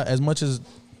much as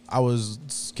I was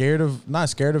not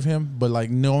scared of him, but like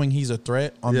knowing he's a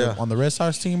threat on the Red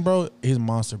Sox team, bro, he's a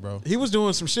monster, bro. He was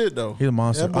doing some shit though. He's a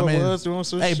monster. That boy was doing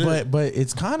some shit. but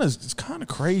it's kind of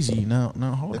crazy. Now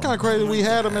hold on. It's kind of crazy we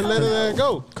had him and let it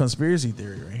go. Conspiracy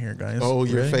theory right here, guys. Oh,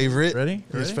 your Ready? favorite. Ready?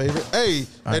 His favorite. Hey,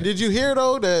 and did you hear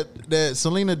though that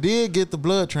Selena did get the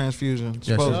blood transfusion?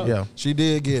 Yeah, She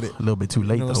did get it. A little bit too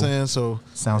late You know what though. I'm saying? So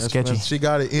Sounds that's- sketchy. She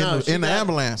got it in the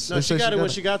ambulance. No, They she said got it when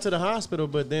she got to the hospital.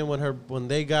 But then when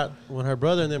her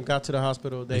brother and them got to the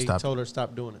hospital, they stopped. told her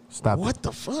stop doing it. Stop. What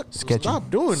the fuck? Sketchy. Stop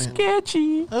doing it.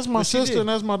 Sketchy. That's my sister and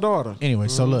that's my daughter. Anyway,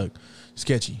 so look,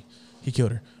 sketchy. He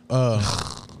killed her. All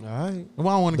right. Well,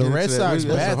 I don't want to The get Red into that. Sox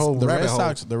That's a bats. whole The rabbit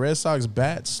hole. Red Sox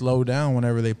bats slowed down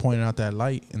whenever they pointed out that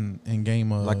light in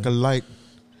game Like a light.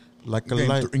 Like a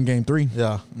light. in game 3.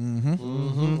 Yeah.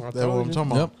 Mm-hmm. That's what I'm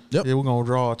talking about. Yep. Yeah, we're going to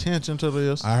draw attention to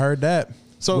this. I heard that.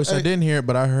 So, Wish I hey- didn't hear it,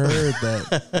 but I heard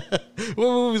that. What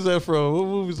movie's that from? What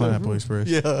movie's that Pineapple from? Express.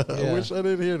 Yeah, I wish I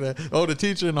didn't hear that. Oh, the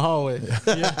teacher in the hallway.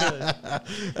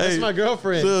 That's my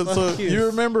girlfriend. So Fuck you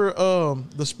remember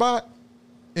the spot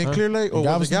in Clear Lake or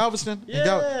was it Galveston?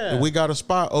 Yeah. We got a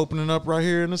spot opening up right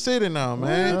here in the city now,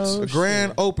 man. Oh, A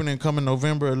grand opening coming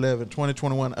November 11,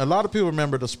 2021. A lot of people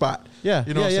remember the spot. Yeah.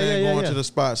 You know what I'm Yeah, saying? yeah, Going yeah. to the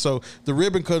spot. So the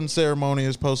ribbon cutting ceremony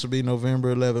is supposed to be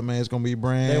November 11, man. It's going to be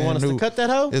brand They want us new. to cut that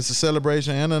hoe? It's a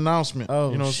celebration and an announcement.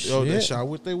 Oh, you know, shit. they shot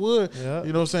what they would. Yeah.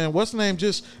 You know what I'm saying? What's the name?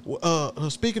 Just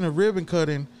speaking of ribbon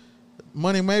cutting,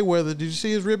 Money Mayweather, did you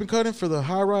see his ribbon cutting for the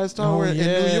high-rise tower in New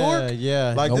York?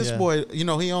 Yeah. Like Nope. this boy, you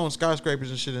know, he owns skyscrapers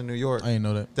and shit in New York. I didn't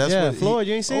know that. That's Yeah, what Floyd,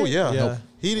 you ain't seen Oh it? yeah, Yeah. Nope.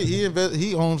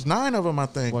 He owns 9 of them, I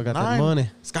think. Boy got that 9 money.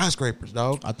 skyscrapers,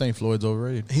 dog. I think Floyd's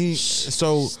overrated. He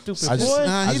so Stupid I just- boy.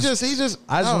 he just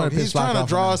I just wanna piss he's trying Flock to off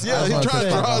draw on us. that. Yeah, I just he's wanna trying to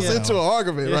piss draw Flock us off. into an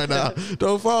argument right now.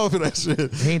 Don't fall for that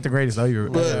shit. He ain't the greatest either.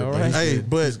 But hey,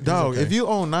 but dog, if you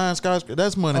own 9 skyscrapers,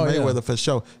 that's Money Oh, yeah. Mayweather for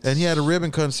sure. And he had a ribbon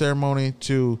cutting ceremony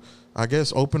to, I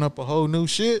guess, open up a whole new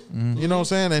shit. You know what I'm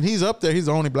saying? And he's up there. He's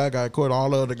the only black guy. Caught all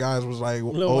the other guys was like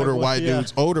older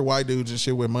white dudes and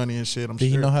shit with money and shit. I'm Did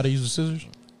sure. he know how to use the scissors?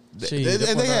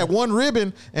 And they had one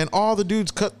ribbon, and all the dudes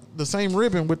cut the same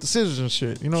ribbon with the scissors and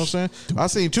shit. You know what I'm saying? I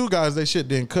seen 2 guys, they shit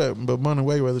didn't cut, but Money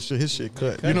Mayweather shit, his shit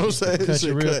cut. You know what I'm saying? Cut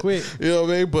you real quick. You know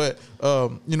what I mean? But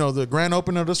you know, the grand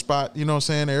opening of the spot. You know what I'm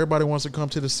saying? Everybody wants to come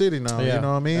to the city now. Yeah, you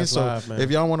know what I mean? that's So live, man.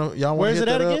 if y'all want to, Where's hit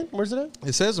it at that again? up, Where's it at?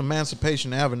 it says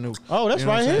Emancipation Avenue. Oh, that's You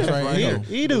know right what I'm here. saying? Right here.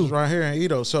 Edo. It's right here in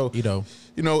Edo. So Edo.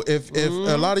 you know, if a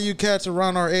lot of you cats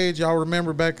around our age, y'all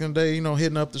remember back in the day, you know,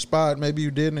 hitting up the spot. Maybe you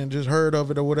didn't and just heard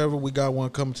of it or whatever. We got one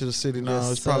coming to the city now.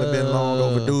 Yes, it's probably been long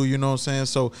overdue. You know what I'm saying?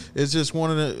 So it's just one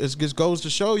of the. It just goes to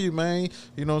show you, man.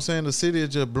 You know what I'm saying? The city is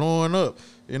just blowing up.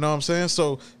 You know what I'm saying?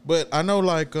 So, but I know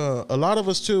like a lot of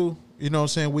us too. You know what I'm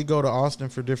saying? We go to Austin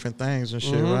for different things and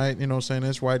shit, right? You know what I'm saying?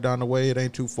 It's right down the way. It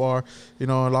ain't too far. You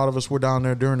know, a lot of us were down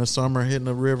there during the summer hitting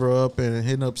the river up and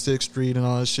hitting up 6th Street and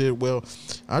all that shit. Well,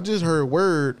 I just heard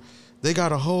word they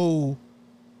got a whole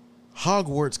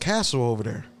Hogwarts castle over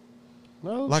there.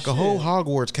 No Like shit. a whole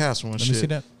Hogwarts castle and Let shit. me see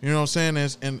that. You know what I'm saying?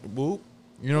 And whoop.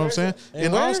 You know what I'm saying? And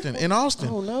In where? Austin. In Austin.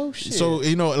 Oh, no shit. So,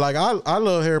 you know, like I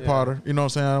love Harry Potter. You know what I'm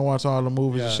saying? I watch all the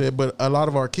movies and Yeah. shit. But a lot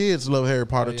of our kids love Harry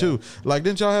Potter yeah. too. Like,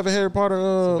 didn't y'all have a Harry Potter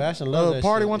Sebastian loves that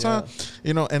party shit, one time?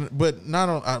 You know, but not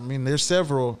on. I mean, there's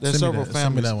several. There's Send me several that.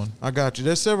 Send me families. that one. I got you.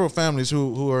 There's several families who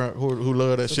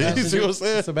love that shit. You see what I'm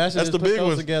saying? Sebastian That's just the put big those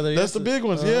ones. together. That's the big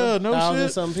ones. Yeah, no 1,000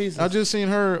 shit. something pieces. I just seen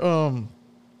her.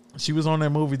 She was on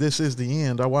that movie. This Is the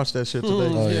End. I watched that shit today.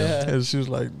 Oh, yeah. And she was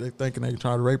like, they thinking they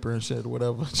trying to rape her and shit or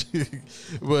whatever.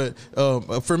 But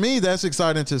for me, that's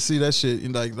exciting to see that shit.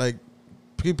 Like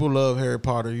people love Harry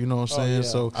Potter. You know what I'm saying? yeah.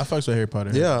 So I fucks with Harry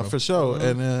Potter. yeah, bro. for sure.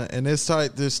 And it's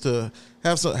tight just to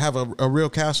have a real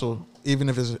castle, even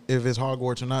if it's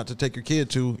Hogwarts or not, to take your kid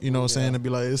to. You know what I'm saying? And be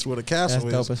like, this is what a castle That's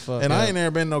is. dope as fuck. And Yeah. I ain't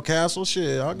never been to no castle.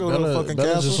 Shit, I'll go to a fucking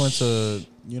Bella castle. just went to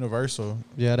Universal.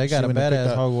 Yeah, they got She a went and badass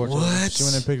picked out- Hogwarts. What? She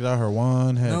went and picked out her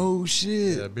wand. Had No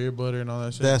shit. yeah, beer butter and all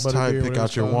that shit. That's Butter tight. beer, Pick whatever out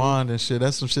it's your called. wand and shit.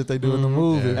 That's some shit they do in the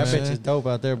movie. Yeah. That man. bitch is dope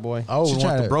out there, boy. I always She want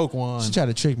tried the to- broke wand. She tried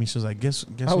to trick me. She was like, guess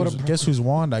whose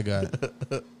wand I got?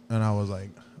 And I was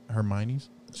like, Hermione's.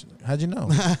 She's like, how'd you know?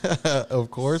 Of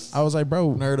course. I was like,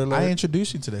 bro, Nerd alert. I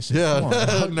introduced you to that shit. Yeah, Come on.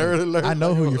 nerd alert. I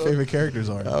know who your favorite characters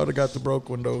are. I would have got the broke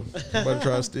one though. Somebody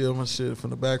try to steal my shit from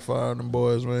the backfire of them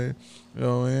boys, man. You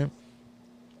know what I mean?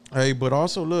 Hey, but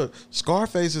also look,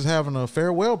 Scarface is having a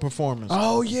farewell performance.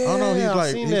 Oh yeah, Oh no,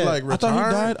 I've seen he's that. like I thought he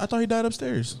retiring. died. I thought he died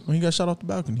upstairs when he got shot off the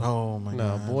balcony. Oh my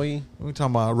No, god, boy. We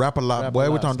talking about rap a lot, Rap boy. a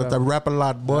We lot, talking about the stuff. rap a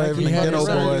lot, boy. Like, Even he the had ghetto his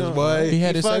surgery boys, on. boy. He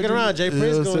had You his fucking surgery. around. Jay Yeah,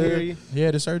 Prince gonna sir. hear you. He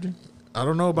had his surgery. I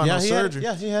don't know about Yeah, no he had it. surgery.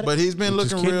 Yeah, he had it. But he's been With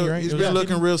his looking kidney, real. right? He's It been was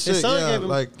looking real sick. His son Yeah, gave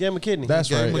like him a kidney. That's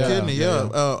Gave right. him a kidney, yeah.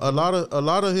 yeah. A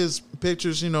lot of his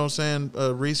pictures, you know what I'm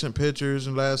saying, recent pictures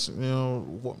in last,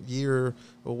 year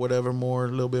or whatever, a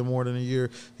little bit more than a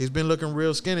year. He's been looking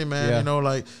real skinny, man. Yeah. You know,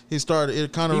 like he started,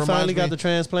 it kind of He reminds finally me. got the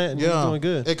transplant and he's doing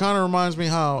good. It kind of reminds me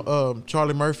how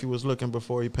Charlie Murphy was looking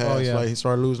before he passed. Oh, yeah. Like he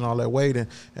started losing all that weight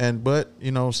but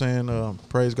you know what I'm saying,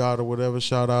 praise God or whatever,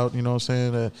 shout out, you know what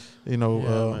I'm saying, that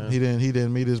man. he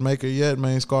didn't meet his maker yet,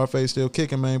 man. Scarface still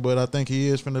kicking, man, but I think he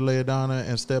is finna lay it down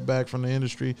and step back from the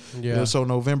industry. Yeah. So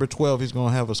November 12th he's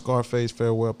gonna have a Scarface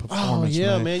farewell Oh performance.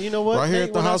 yeah, man. You know what? Right here Nate,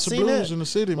 at the when I House of seen Blues that- in the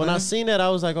city, When man. I seen that, I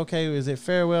was like, okay, is it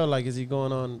farewell? Like, is he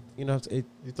going on? You know,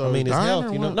 You thought I mean, he his dying health.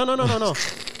 or You know,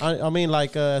 what? no. I mean,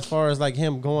 like as far as like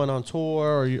him going on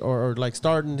tour or like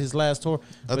starting his last tour.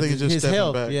 I But think he's just his stepping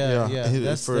health. back. Yeah.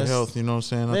 That's for health, you know what I'm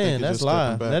saying? I think Man, he's that's just stepping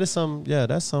live. back. That is some. Yeah,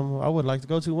 that's some I would like to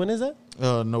go to. When is that?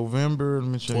 November, let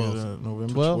me check 12th. it out.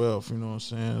 November 12th? 12th, you know what I'm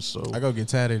saying? So I go get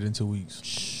tatted in 2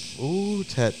 weeks. ooh,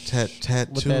 tattoo.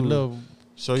 With that little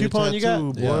Show your coupon tattoo, you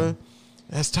got? boy. Yeah.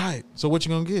 That's tight. So what you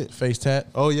gonna get? Face tat.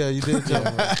 Oh yeah, you did tell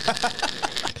me.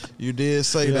 You did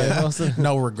say that.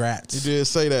 No regrets. You did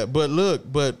say that. But look,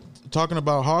 talking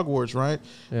about Hogwarts, right?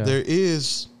 Yeah. There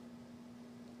is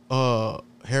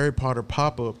Harry Potter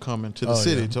pop-up coming to the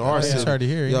city, to our Yeah, city. it's already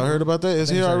here. Y'all heard about that? Is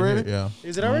I think here it's already? here, Yeah.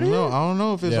 Is it already? No, here? I don't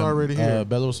know if it's Yeah, already here.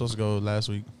 Bella was supposed to go last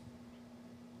week.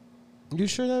 You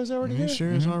sure that was already You here?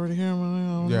 sure it's already here, man?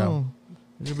 I don't Yeah. know.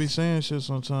 You be saying shit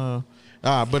sometime.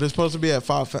 But it's supposed to be at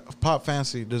Pop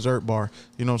Fancy Dessert Bar.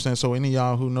 You know what I'm saying? So any of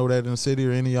y'all who know that in the city,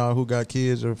 or any of y'all who got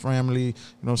kids or family, you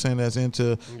know what I'm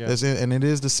saying, and it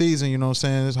is the season, you know what I'm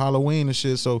saying? It's Halloween and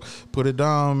shit. So put it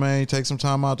down, man. Take some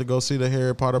time out to go see the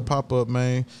Harry Potter pop-up,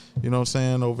 man. You know what I'm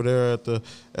saying? Over there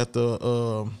at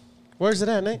the Where's it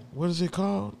at, Nate? what is it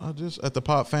called? At the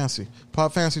Pop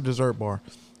Fancy Dessert Bar.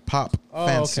 Pop Oh,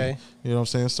 Fancy. okay. You know what I'm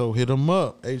saying? So hit them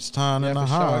up. H-Time in the for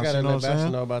sure. house. I gotta You know let what I'm Baxter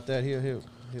saying? know about that. He'll Yeah,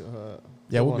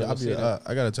 he'll we'll wanna be, go see that.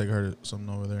 I gotta take her to something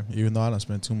over there. Even though I don't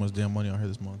spend too much damn money on her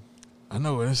this month. I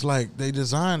know. It's like they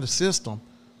designed the system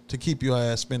to keep your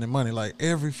ass spending money. Like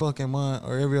every fucking month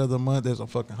or every other month, there's a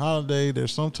fucking holiday.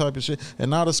 There's some type of shit,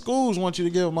 and now the schools want you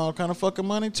to give them all kind of fucking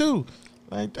money too.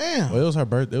 Like damn. Well, it was her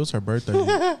birthday. It was her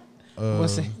birthday.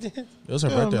 What's it? It was her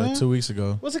birthday like 2 weeks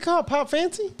ago. What's it called? Pop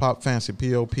Fancy? Pop Fancy,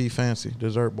 P-O-P Fancy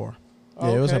dessert bar.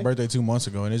 Yeah, it was her birthday 2 months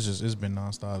ago, and it's been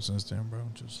nonstop since then, bro.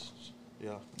 Just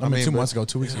yeah. I mean 2 months ago,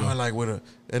 2 weeks ago. Like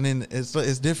and then it's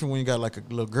different when you got like a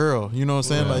little girl. You know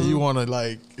what I'm saying? Like you want to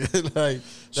like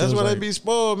that's why they be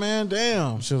spoiled, man.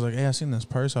 Damn. She was like, "Hey, I seen this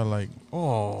purse." I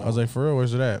was like, "For real?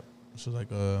 Where's it at?" She was like,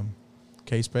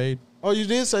 K Spade. Oh, you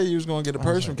did say you was gonna get a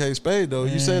purse from K Spade though.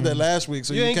 You said that last week,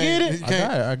 so you you can't get it.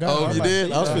 I got it. Oh, you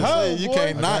did. I was gonna say you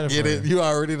can't not get it. You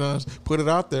already done put it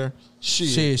out there.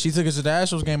 Shit. She took us to the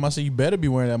Astros game. I said, "You better be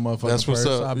wearing that motherfucker." That's what's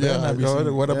purse. up. I better not be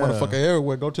wear that motherfucker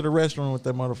everywhere. Go to the restaurant with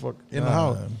that motherfucker in the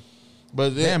house.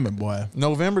 But damn it, boy.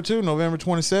 November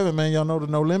 27th, man. Y'all know the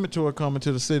No Limit tour coming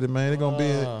to the city, man. They're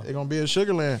gonna be in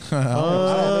Sugar Land.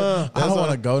 I don't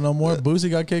want to go no more. Boosie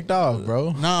got kicked off,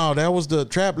 bro. No, that was the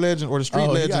Trap Legend or the Street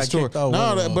Legends tour.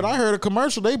 No, but I heard a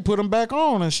commercial. They put them back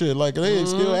on and shit. Like they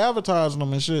still advertising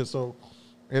them and shit. So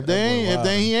if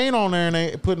he ain't on there and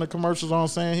they putting the commercials on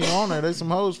saying he on there, they some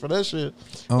hoes for that shit.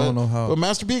 I don't know how. But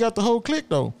Master P got the whole clique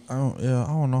though. I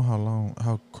don't know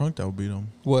how crunk that would be them.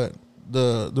 What?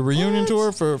 The reunion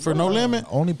tour for No Limit.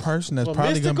 Only person that's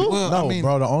probably Mystical? gonna be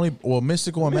bro. The only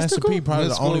Mystical and Master P probably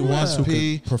the only ones who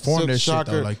could perform their shit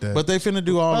though, like that. But they finna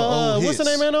do all the old hits. What's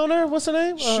the name man on there? What's the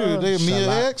name? Shoot, they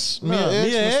Mia X,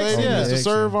 Mr.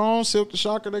 Serve On, Silk the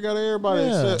Shocker. They got everybody.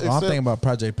 Yeah. Except, I'm thinking about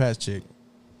Project Pat's chick.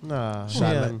 Nah, What's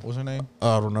her name?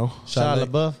 I don't know. Shia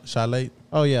LaBeouf. Chalet.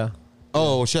 Oh yeah.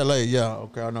 Oh, Chalet, yeah.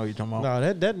 Okay, I know what you're talking about.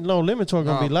 No, that No Limit tour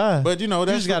gonna be live. But you know,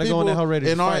 that's just gotta go in there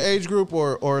ready in to our fight. age group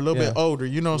or a little bit older.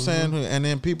 You know what I'm saying? And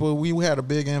then people, we had a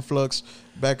big influx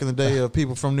back in the day of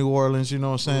people from New Orleans. You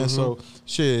know what I'm saying? So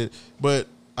shit. But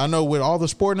I know with all the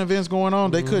sporting events going on,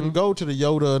 they couldn't go to the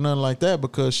Yoda or nothing like that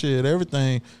because shit,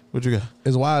 everything. What you got?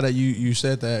 It's wild that you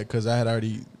said that because I had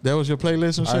already. That was your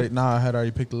playlist and shit? I had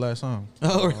already picked the last song.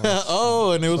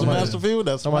 Oh, and it was a Master Field.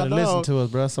 That's somebody listening to us,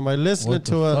 bro. Somebody listening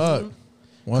to us.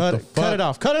 What the fuck? Cut it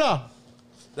off. Cut it off.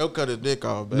 Don't cut his dick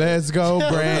off, baby. Let's go,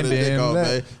 Brandon. Dick off,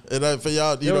 baby. And for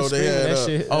y'all, you know, they had that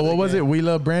shit. Oh, what was it? We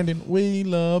love Brandon. We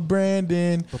love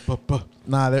Brandon.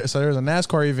 Nah, so there was a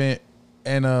NASCAR event,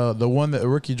 and the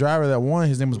rookie driver that won,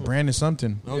 his name was Brandon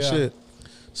something. Oh shit.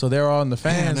 So they were all in the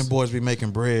fans. Man, them boys be making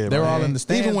bread. They were all in the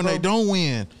stands, even when they don't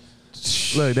win.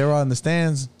 Look, they were all in the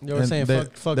stands. They were saying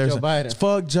fuck Joe Biden.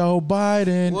 Fuck Joe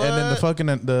Biden. What? And then the fucking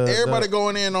everybody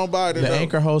going in on Biden. The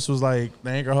anchor host was like,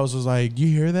 you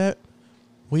hear that?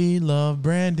 We love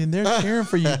Brandon. They're cheering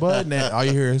for you, bud. And then all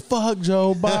you hear is fuck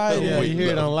Joe Biden. Yeah, you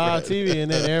hear it on live TV,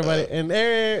 and then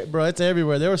everybody bro, it's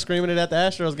everywhere. They were screaming it at the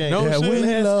Astros game. No shit.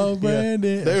 We love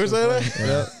Brandon. They were saying that?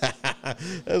 Yeah.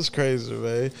 That's crazy,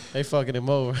 man. They fucking him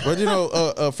over. But you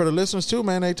know, for the listeners too,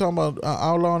 man, they talking about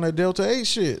outlawing that Delta 8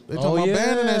 shit. They talking about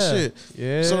banning that shit.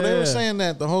 Yeah. So they were saying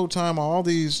that the whole time, all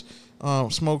these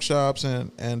smoke shops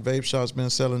and vape shops been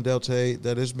selling Delta 8,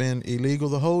 that it's been illegal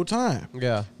the whole time.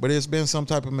 Yeah. But it's been some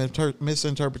type of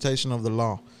misinterpretation of the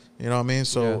law. You know what I mean?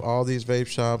 So all these vape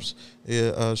shops,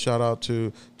 shout out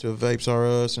to Vapes R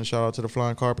Us and shout out to the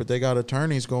Flying Carpet. They got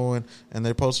attorneys going, and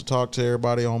they're supposed to talk to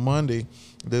everybody on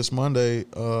this Monday,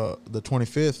 the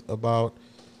 25th, about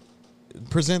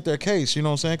present their case. You know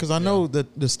what I'm saying? Because I know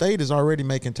that the state is already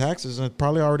making taxes and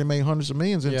probably already made hundreds of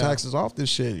millions in taxes off this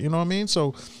shit. You know what I mean?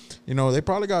 So, you know, they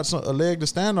probably got a leg to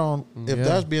stand on if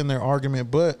that's being their argument.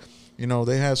 But you know,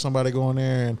 they had somebody go in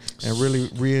there and really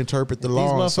reinterpret the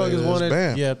law. These motherfuckers want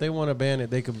it. Yeah, if they want to ban it,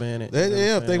 they could ban it.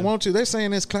 If they want to. They're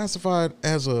saying it's classified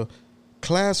as a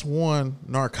class 1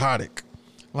 narcotic.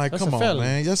 Like, That's come on, felony.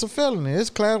 man. That's a felony. It's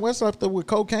class. What's up there with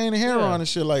cocaine and heroin and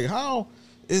shit? Like, how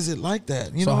is it like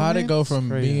that? You know how'd it it go from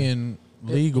being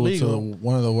legal to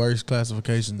one of the worst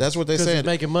classifications? That's what they said. It's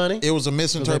making money. It was a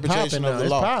misinterpretation of the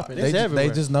law. They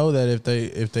just know that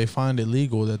if they find it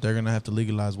legal, that they're gonna have to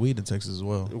legalize weed in Texas as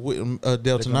well.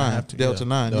 Delta 9, Delta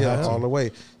 9, all the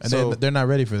way. And so, they're not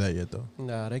ready for that yet, though.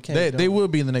 Nah, they can't. They will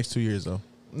be in the next 2 years, though.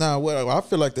 Now, what I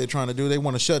feel like they're trying to do, they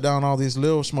want to shut down all these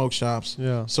little smoke shops,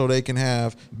 so they can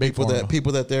have people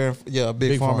that they're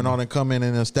big pharma and all that come in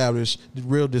and establish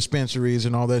real dispensaries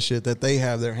and all that shit that they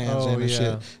have their hands in and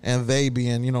shit, and they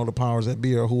being the powers that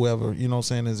be or whoever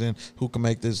is in who can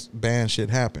make this ban shit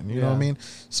happen. You know what I mean?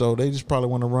 So they just probably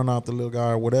want to run out the little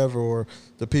guy or whatever, or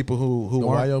the people who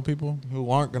aren't YO people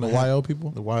who aren't gonna the YO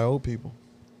people. The YO people.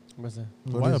 What's that?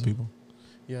 The YO people.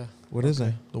 Yeah. What is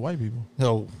that? The white people.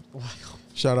 No.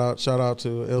 Shout out to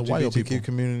LGBTQ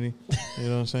community. You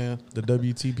know what I'm saying? The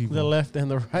WT people. The left and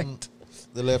the right.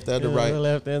 The left and the right. The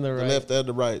left and the right. The left and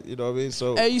the right. You know what I mean?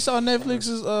 So Hey, you saw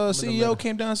Netflix's CEO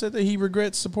came down and said that he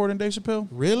regrets supporting Dave Chappelle?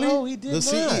 really? No, he did the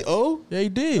not. CEO? Yeah, he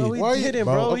did. No, he Why didn't,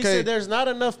 bro? bro. He Okay. said there's not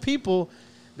enough people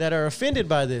that are offended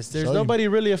by this. There's Show you. nobody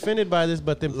really offended by this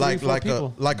but them three, four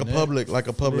people. like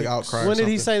a public outcry. When did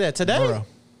he say that? Today? Bro,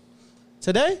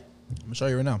 Today? I'm gonna show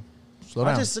you right now. Slow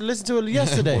down. I just listened to it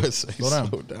yesterday. Slow down.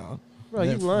 Slow down. Bro,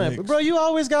 you Netflix. lying. But bro, you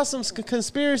always got some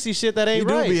conspiracy shit that He ain't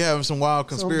do right. be having some wild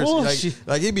conspiracy. bullshit.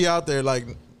 Like he be out there like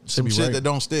some be shit right. that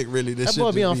don't stick really. This That shit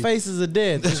boy be just on Faces of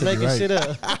Death, just making right. shit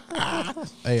up.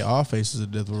 Hey, all faces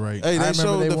of death were right. Hey, I they remember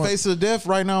show the want- Face of Death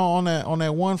right now on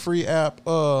that one free app,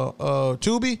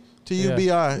 Tubi.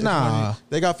 TUBI. It's Nah. funny.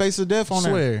 They got Face of Death on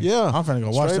Swear. there. Yeah. I'm finna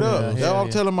go watch Straight them. up. Yeah, That's yeah, what I'm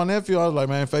yeah. telling my nephew. I was like,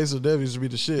 man, Face of Death used to be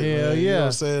the shit. Yeah, man. You know yeah. what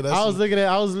I'm saying? That's I was looking at.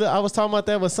 I was talking about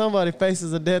that with somebody.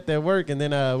 Faces of Death at work, and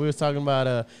then we was talking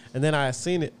about. And then I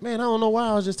seen it. Man, I don't know why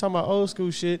I was just talking about old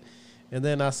school shit. And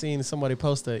then I seen somebody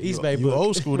post a East Bay you book.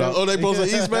 old school dog. Oh, they post an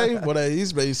East Bay? Well, that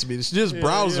East Bay used to be just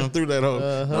browsing through that whole.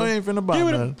 No, I ain't finna buy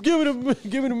nothing.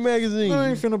 Give it a magazine. No, I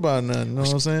ain't finna buy nothing. You know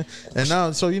what I'm saying? And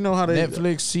now, so you know how they.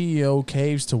 Netflix CEO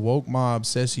caves to woke mob,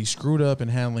 says he screwed up in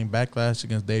handling backlash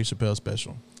against Dave Chappelle's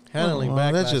special. Handling Well,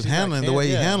 backlash. that's just He's handling like, the way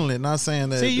he yeah. handled it. Not saying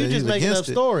that. See, you that just he's making up against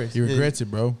it. stories. He regrets it,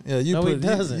 bro. Yeah, you No, put he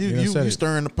doesn't. You, He you, said you it.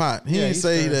 stirring the pot. He Yeah, ain't he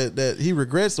say stirring. that he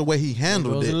regrets the way he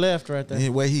handled Goes it. to the left right there. The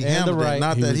way he And handled the right. it.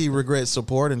 Not He that was- he regrets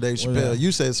supporting Dave What is Chappelle. that?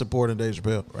 You said supporting Dave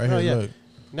Chappelle. Right Oh, here, yeah. look.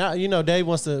 Now, you know, Dave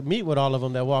wants to meet with all of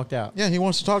them that walked out. Yeah, he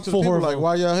wants to talk to the Four people of like, them.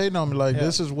 why y'all hating on me? Like, Yeah.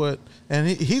 this is what, and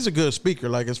he's a good speaker.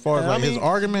 Like, as far as Yeah, I like his mean,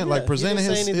 argument, yeah, like he presenting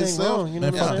didn't say anything himself, wrong, you know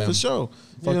what I'm saying? for sure. You know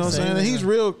what I'm Fuck saying? them. And he's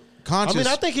real conscious. I mean,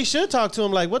 I think he should talk to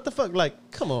him. Like, what the fuck? Like,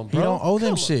 come on, bro. He don't owe them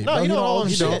Come on. shit. No, Bro, he don't owe them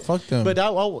he shit. don't. Fuck them. But I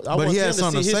but want he him has to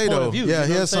something see to his say point though. of view. Yeah, you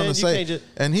he know has what I'm something to saying? say, You can't just,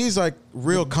 and he's like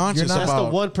real conscious not- that's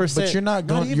about. the 1%. But you're not Not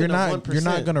going. even You're the not. 1%. You're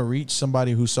not going to reach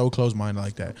somebody who's so close-minded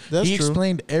like that. That's he true.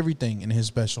 explained everything in his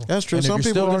special. That's true. And Some if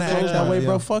you're people still are going to act that close-minded, way,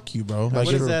 bro, yeah. fuck you, bro. What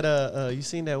Like, is that? You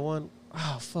seen that one?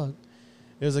 Oh fuck!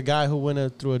 There's a guy who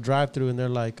went through a drive-through, and they're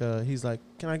like, he's like,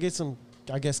 "Can I get some?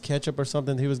 I guess ketchup or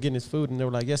something." He was getting his food, and they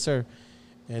were like, "Yes, sir."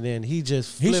 And then he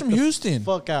just He's flipped from the Houston.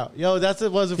 Fuck out, yo. That's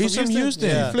it. Was it He's from from Houston.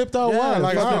 Yeah. He flipped out. Why? Yeah,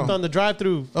 Like, he how? flipped on the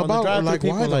drive-through. On the About, drive-through like,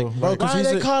 people why though? like, Bro, 'cause why are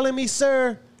he's they a- calling me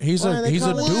sir? He's Why are a they he's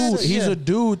a calling me dude. sir? He's Yeah. a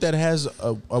dude that has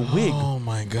a wig. Oh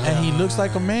my god! And he looks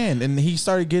like a man, and he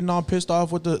started getting all pissed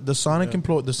off with the Sonic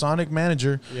the Sonic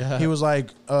manager. Yeah. He was like,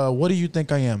 "What do you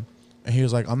think I am?" And he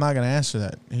was like, "I'm not gonna answer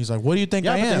that." And he's like, "What do you think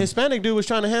Yeah, I but the am?" Hispanic dude was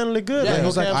trying to handle it good. Yeah, like, he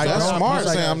was okay, like, I'm I sorry. That's don't- smart. he's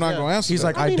like- Saying I'm not yeah. going to answer. He's that.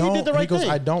 like, I I mean, he don't. did the right he goes, thing.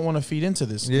 I don't want to feed into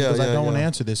this Yeah, because I yeah, don't want to yeah.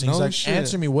 answer this. And he's No like, shit.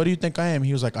 answer me. What do you think I am?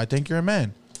 He was like, I think you're a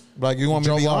man. Like, you want me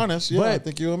to be Drove off. honest? Yeah, I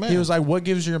think you're a man. He was like, what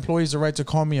gives your employees the right to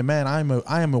call me a man? I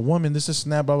am a woman. This is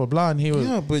blah blah blah. And he was,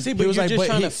 Yeah, but See, he but was you're like, just but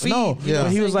trying he, to feed. no, You know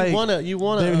but he what was I'm like, saying? You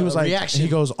want he was a like, reaction. he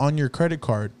goes, on your credit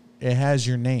card, it has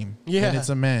your name. Yeah. and it's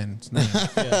a man's name.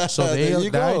 So There they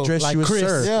you go. address Like you as Chris.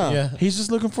 sir. Yeah. He's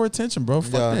just looking for attention, bro.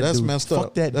 Fuck Yeah, that that's dude. messed up.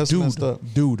 Fuck that That's dude. messed up.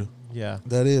 Dude. Yeah.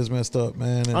 That is messed up,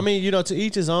 man. And I mean, you know, to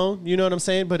each his own. You know what I'm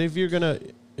saying? But if you're gonna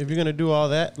do all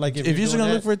that, like If you're just doing gonna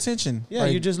that, look for attention, yeah,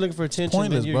 like, you're just looking for attention.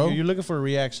 pointless, then bro. You're looking for a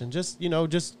reaction. Just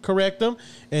just correct them.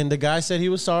 And the guy said he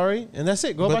was sorry, and that's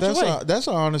it. Go but about your way. that's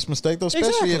an honest mistake though, especially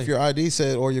Exactly. if your ID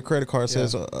said or your credit card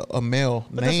says a male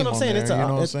But name that's what I'm on saying. there. It's You know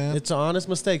what I'm it's saying? an honest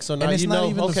mistake. So now And it's you not know.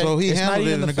 even the Okay, So he It's not handled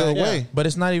it even in the a good fact- way. But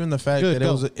it's not even the fact Good, that it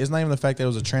go. was. It's not even the fact that it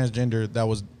was a transgender that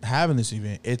was having this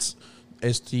event. It's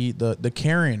the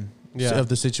Karen Yeah. of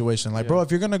the situation. Like, Yeah. bro,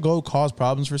 if you're gonna go cause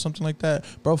problems for something like that,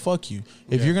 bro, fuck you.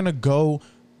 If Yeah. you're gonna go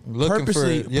Looking for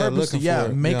purposely, it. Yeah, looking for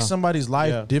it. make Yeah. somebody's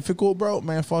life Yeah. difficult, bro,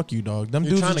 man, fuck you, dog. Them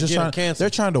You're dudes trying are to just get 'em trying. canceled. They're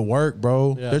trying to work,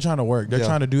 bro. Yeah. They're trying to work. They're Yeah.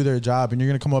 trying to do their job, and you're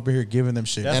gonna come up here giving them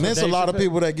shit. That's And what it's a Dave lot of Chappelle-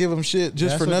 people that give them shit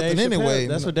just That's for what nothing Dave Chappelle- anyway.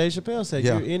 That's what Dave Chappelle said.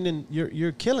 Yeah.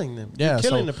 You're killing them. Yeah, You're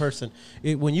killing so- the person.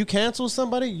 When you cancel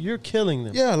somebody, you're killing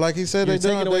them. Yeah, like he said, You're they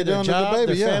taking away their done job, to the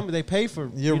baby. their Yeah, family. They pay for.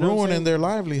 you're you know what I'm ruining saying? their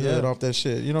livelihood Yeah. off that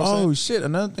shit. You know what I'm Oh saying? shit!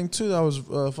 Another thing too, that was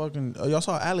fucking. Y'all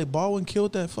saw Alec Baldwin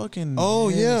killed that fucking. Oh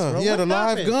yeah, bro. he had a What live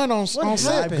happened? gun on What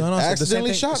set. happened? Gun on set. The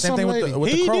Accidentally shot same some thing lady.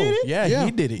 with the He crow. did it? Yeah,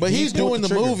 he did it. But He he's pulled doing the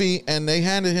trigger. movie, and they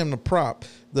handed him the prop.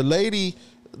 The lady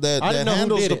that I didn't know who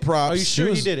handles did the it. props. Are you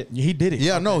sure he did it? He did it.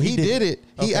 Yeah, no, he did it.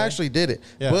 He Okay. actually did it.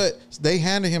 Yeah. But they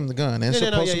handed him the gun. And it's Yeah,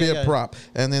 no, supposed to be yeah, a yeah. prop.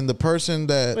 And then the person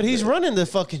that. But he's running the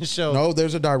fucking show. No,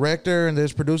 there's a director and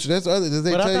there's producers. There's other. Did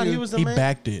they but I tell thought you? he was the He man.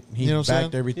 backed it. He You know what I'm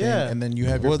backed saying? everything, Yeah. and then you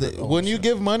have your. Well, when you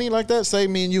give money like that, say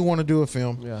me and you want to do a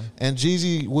film, Yeah. and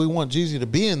Jeezy, we want Jeezy to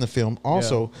be in the film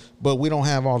also, but we don't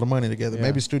have all the money together. Yeah.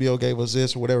 Maybe studio gave us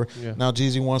this or whatever. Yeah. Now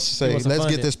Jeezy wants to say, wants to let's fund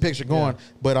get it. this picture going, Yeah.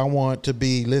 but I want to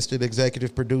be listed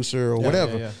executive producer or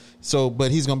whatever. yeah. So,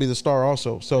 but he's gonna be the star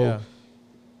also. So Yeah.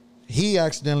 he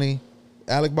accidentally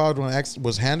Alec Baldwin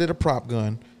was handed a prop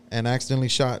gun and accidentally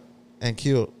shot and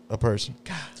killed a person.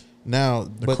 God. Now,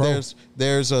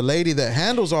 there's a lady that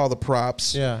handles all the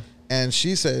props. Yeah. And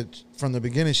she said from the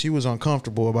beginning she was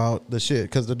uncomfortable about the shit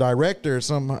because the director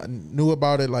knew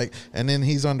about it, like, and then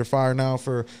he's under fire now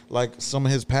for like some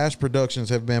of his past productions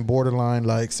have been borderline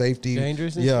like safety,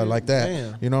 dangerous, like that.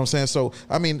 Damn. You know what I'm saying? So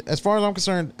I mean, as far as I'm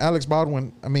concerned, Alex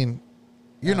Baldwin, I mean,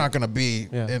 you're not gonna be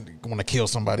going to kill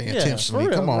somebody intentionally.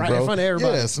 Come on, bro. In front of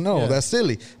everybody. Yes, no, that's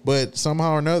silly. But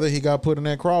somehow or another, he got put in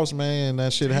that cross, man, and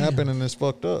that shit happened, and it's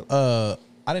fucked up. I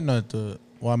didn't know that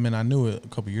I mean, I knew it a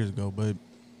couple years ago, but.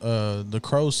 The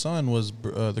Crow's son was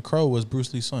the Crow was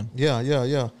Bruce Lee's son.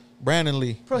 Yeah. Brandon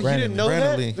Lee. Bro, you didn't know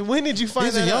Brandon that? Lee. When did you find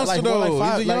He's that a youngster out? though.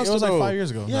 It was like 5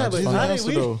 years ago. Yeah, but he's a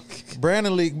youngster though.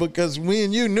 Brandon Lee, because we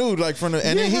and you knew like from the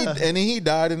and then he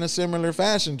died in a similar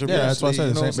fashion to Bruce that's what I Lee, said.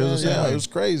 You know what I'm saying? It was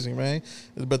crazy, man.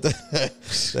 But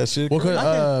that shit.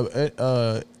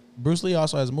 Well, Bruce Lee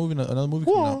also has another movie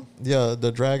coming out. Yeah,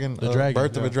 the Dragon,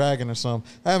 Birth of a Dragon or something.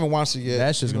 I haven't watched it yet.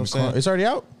 That's just gonna be cool. It's already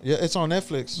out? Yeah, it's on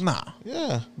Netflix. Nah.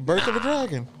 Yeah, Birth of a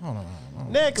Dragon. Hold on.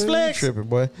 Netflix. Tripping,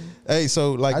 boy. Hey,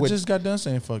 so like I just got done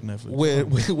saying fuck Netflix. With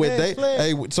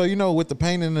the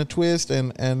pain and the twist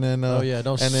and then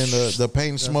the pain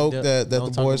and smoke that the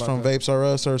boys from Vapes R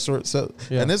Us are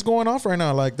and it's going off right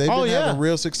now. Like they've been having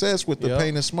real success with the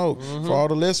pain and smoke. Mm-hmm. For all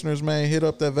the listeners, man, hit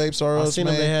up that Vapes R Us. I seen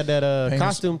them. They had that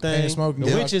costume thing.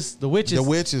 The witches. The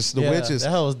witches. That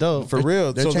hell was dope. For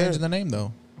real. They're changing the name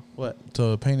though. What?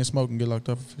 To Pain and Smoke and get locked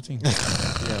up for 15.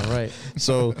 Yeah, right.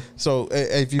 So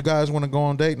if you guys want to go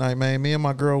on date night, man, me and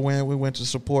my girl went. We went to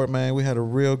support, man. We had a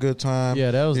real good time.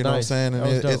 Yeah, that was you know nice. what I'm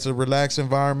saying? And it's a relaxed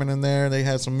environment in there. They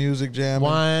had some music jamming.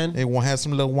 Wine. They had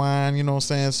some little wine, you know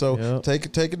what I'm saying? So take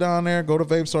it down there. Go to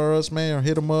Vapes R Us, man, or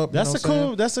hit them up. That's a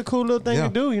cool little thing to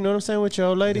do. You know what I'm saying, with your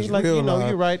old lady. It's like, real, you know,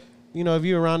 you're right. You know, if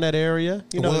you're around that area,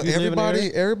 you know, well,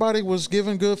 everybody was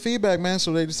giving good feedback, man.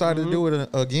 So they decided to do it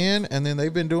again, and then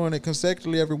they've been doing it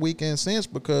consecutively every weekend since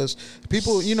because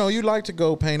people, you know, you like to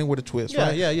go painting with a twist,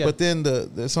 right? Yeah. But then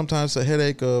the sometimes the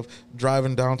headache of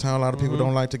driving downtown. A lot of people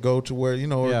don't like to go to where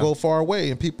or go far away,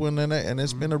 and people in there, and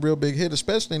it's been a real big hit,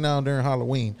 especially now during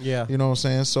Halloween. Yeah, you know what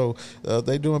I'm saying. So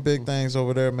they doing big things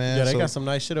over there, man. Yeah, they got some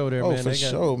nice shit over there, man. Oh, for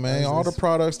sure, man. All the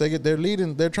products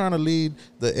they're trying to lead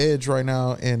the edge right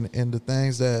now in the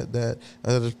things that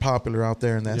is popular out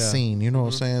there in that scene. You know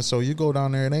what I'm saying? So you go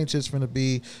down there, it ain't just gonna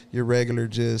be your regular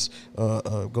just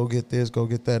go get this, go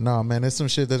get that. Nah, man, it's some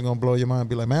shit that's gonna blow your mind.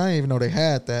 Be like, man, I didn't even know they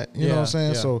had that. You know what I'm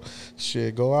saying? So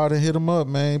shit, go out and hit them up,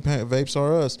 man. Vapes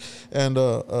R Us. And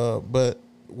but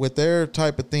with their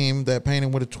type of theme, that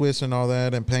painting with a twist and all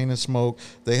that, and paint and smoke,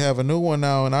 they have a new one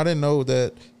now, and I didn't know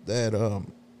that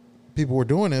people were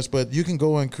doing this, but you can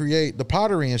go and create the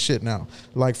pottery and shit now,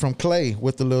 like from clay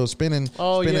with the little spinning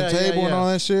table and all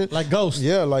that shit, like Ghost.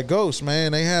 Yeah, like Ghost,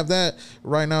 man. They have that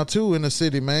right now too in the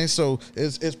city, man. So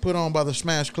it's put on by the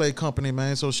Smash Clay Company,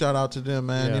 man. So shout out to them,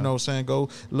 man. Yeah. You know what I'm saying? Go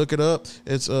look it up.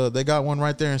 It's they got one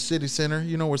right there in City Center.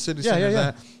 You know where City Center is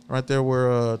at? Right there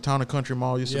where Town and Country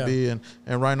Mall used to be, and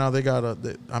right now they got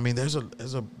there's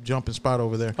a jumping spot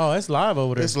over there. Oh, it's live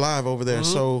over there. It's live over there.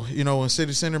 So in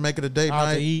City Center, make it a date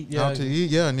night. Out to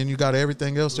eat, and then you got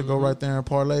everything else to go right there and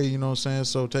parlay. You know what I'm saying?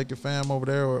 So take your fam over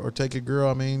there, or take your girl.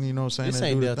 I mean, you know what I'm saying? This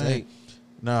ain't Delta 8.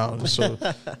 No, so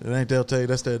it ain't Delta 8.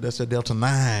 That's the Delta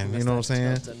 9. You know what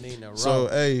I'm saying?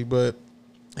 So but.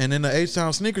 And then the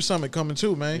H-Town Sneaker Summit coming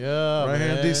too, man. Yeah, right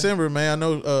here in December, man. I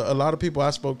know a lot of people I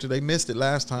spoke to, they missed it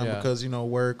last time because,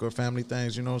 work or family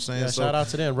things, you know what I'm saying? Yeah, so, shout out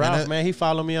to them. Ralph, man, he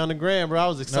followed me on the gram, bro. I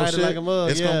was excited like a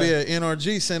mug. It's going to be an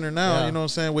NRG Center now, you know what I'm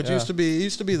saying? Which used to be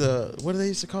the, what do they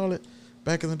used to call it?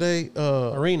 Back in the day,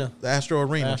 Arena, the Astro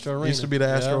Arena. Used to be the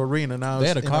Astro Arena. Now they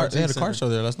had a car show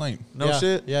there last night. No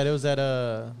shit. Yeah, there was that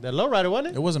lowrider, wasn't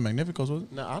it? It wasn't Magnificos, was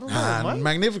it? No, I don't know.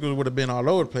 Magnificos would have been all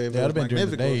over the place. Yeah, it'd have been during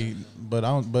the day, but I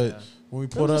don't. But when we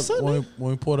pulled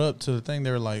up to the thing, they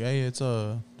were like, "Hey, it's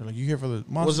they're like, you here for the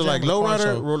Monster Was it Jam like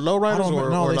lowriders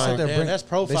or no? They like, sit there. That's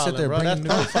profiling, they sit there bro. That's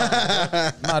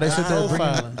profiling. Nah, they sit there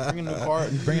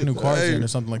bringing new cars in or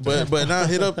something like that. But now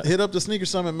hit up the Sneaker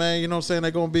Summit, man. You know what I'm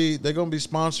saying? They're gonna be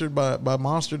sponsored by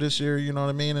Monster this year. You know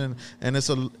what I mean? And it's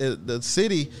the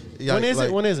city.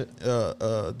 When is it?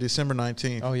 December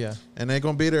 19th. Oh yeah. And they're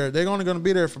gonna be there. They're only gonna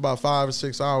be there for about 5 or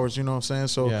 6 hours. You know what I'm saying?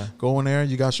 So go in there.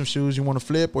 You got some shoes you want to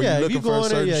flip, or you're looking looking for a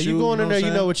certain shoe. You going in there,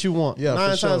 you know what you want. Yeah,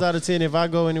 9 times out of 10, if I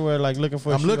go anywhere like looking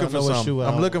for a shoe, looking for something.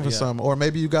 I'm looking for something. Or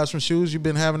maybe you got some shoes you've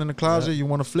been having in the closet. You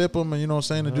want to flip them, and you know what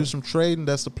I'm saying, to do some trading.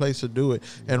 That's the place to do it.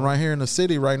 And right here in the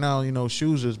city right now, you know,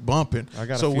 shoes is bumping.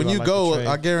 So when you go,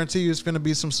 I guarantee you, it's finna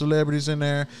be some celebrities in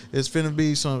there. It's finna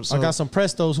be some. I got some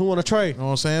Prestos. Who want to trade? You know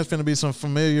what I'm saying? It's finna be some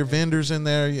familiar vendors in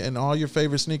there, and all your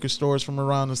favorite sneaker stores from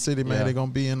around the city, man. They're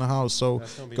gonna be in the house. So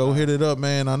go hit it up,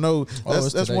 man. I know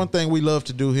that's one thing we love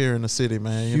to do here in the city,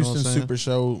 man. You Houston know what I'm saying? Super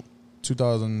Show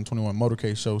 2021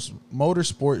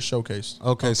 Motorsport Showcase.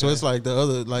 Okay, so it's like the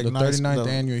other, like the 39th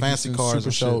annual fancy Houston cars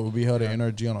Super Show will be held at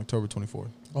NRG on October 24th.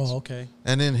 Oh, okay.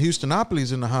 And then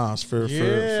Houstonopolis in the house for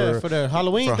the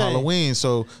Halloween for thing. Halloween.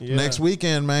 So next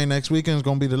weekend, man, next weekend's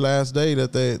gonna be the last day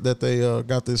that they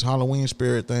got this Halloween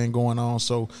spirit thing going on.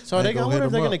 So I wonder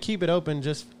if they're gonna keep it open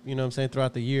just, you know what I'm saying,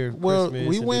 throughout the year. Well,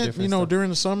 Christmas we went, you know, stuff. during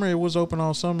the summer it was open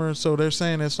all summer. So they're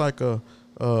saying it's like a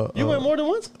you went more than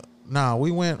once? Nah,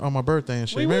 we went on my birthday and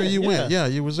shit. Remember you went? Yeah,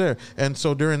 you was there. And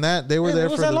so during that, they were there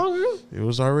for long ago? It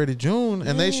was already June,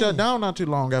 and they shut down not too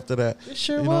long after that. It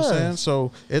sure was. You know what I'm saying?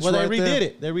 So it's they right redid there.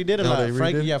 it. They redid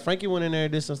it. Frankie went in there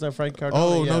and did some stuff. Frankie Cardone.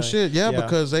 Oh, no shit. Yeah,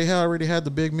 because they had already had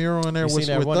the big mural in there with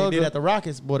Thugger. He did at the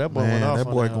Rockets. Boy, that boy went off. That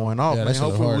boy going off, man.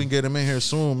 Hopefully we can get him in here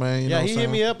soon, man. You know he hit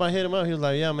me up. I hit him up. He was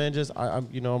like, yeah, man, just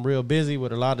I'm real busy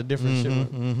with a lot of different shit.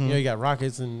 You know, you got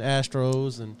Rockets and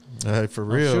Astros and for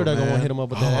real. I'm sure they're gonna hit him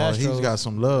up with that Astros. He's got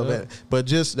some love. Yeah. But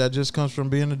that just comes from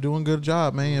doing a good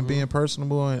job, man, and being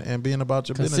personable and being about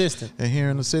your business. And here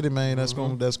in the city, man, that's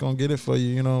gonna get it for you.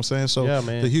 You know what I'm saying? So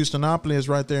the Houstonopolis is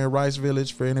right there in Rice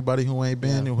Village for anybody who ain't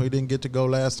been and who didn't get to go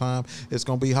last time. It's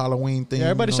gonna be Halloween themed. Yeah,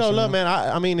 everybody show love, man.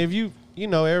 I mean, if you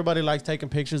know, everybody likes taking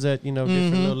pictures at different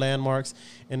little landmarks,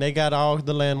 and they got all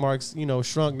the landmarks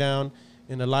shrunk down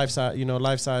in the life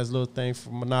size little thing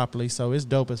for Monopoly. So it's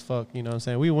dope as fuck. You know what I'm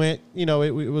saying? We went. It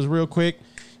was real quick.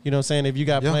 You know what I'm saying? If you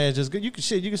got plans, just you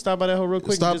can stop by that hole real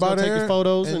quick. Stop by there, take your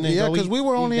photos, and then because we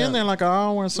were only in there like an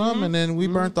hour and something, and then we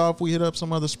burnt off. We hit up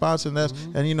some other spots, and that's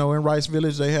and in Rice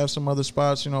Village they have some other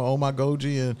spots. Oh My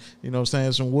Goji, and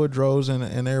saying some Woodrows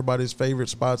and everybody's favorite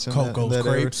spots in that crepes.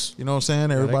 area. You know what I'm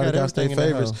saying? Everybody got their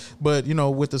favorites, but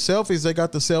with the selfies, they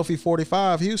got the Selfie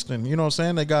 45 Houston. You know what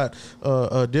I'm saying? They got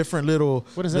different little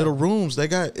rooms. They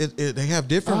got they have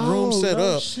different rooms set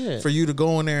up for you to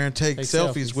go in there and take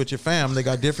selfies with your fam. They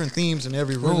got different themes in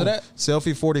every room.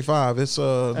 Selfie 45. It's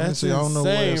let me see. I don't know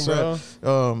where it's at.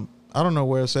 I don't know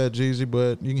where it's at, Jeezy,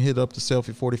 but you can hit up the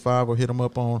Selfie 45 or hit them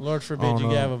up on. Lord forbid you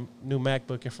have a new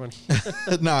MacBook in front of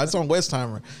you. Nah, it's on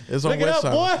Westheimer. It's on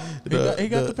Westheimer. Boy. He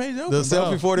got the page open. The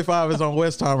Selfie 45 is on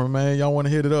Westheimer, man. Y'all want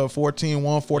to hit it up?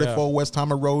 14144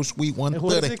 Westheimer Road, Suite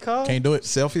 130. What is it called? Can't do it.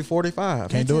 Selfie 45.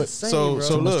 Can't do it. Insane,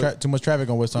 so look, too much traffic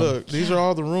on Westheimer. Look, these are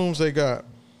all the rooms they got.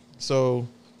 So,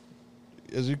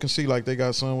 as you can see, like they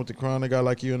got some with the crown. They got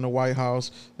like you in the White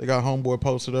House. They got Homeboy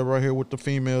posted up right here with the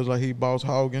females, like he Boss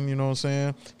Hogan. You know what I'm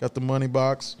saying? Got the money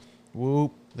box.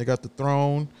 Whoop. They got the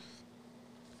throne.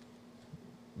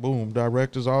 Boom.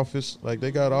 Director's office. Like they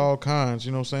got all kinds.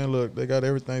 You know what I'm saying? Look, they got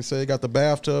everything. Say they got the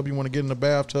bathtub. You want to get in the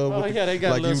bathtub? Oh, they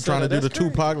got like you trying to do the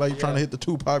Tupac. Like you trying to hit the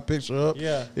Tupac picture up.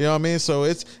 Yeah. You know what I mean? So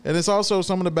it's also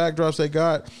some of the backdrops they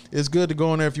got. It's good to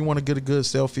go in there if you want to get a good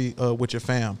selfie with your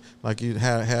fam. Like you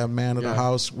have man of the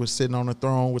house was sitting on the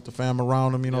throne with the fam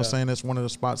around him. You know what I'm saying? That's one of the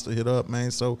spots to hit up, man.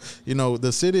 So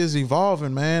the city is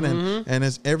evolving, man,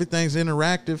 and everything's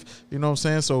interactive. You know what I'm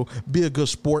saying? So be a good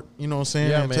sport. You know what I'm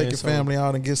saying? And take your family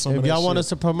out and get some. If y'all want us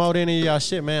to promote any of y'all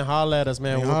shit, man, holla at us,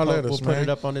 man. We'll put it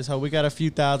up on this hoe. We got a few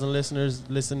thousand listeners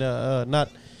listen to not.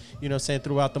 You know what I'm saying,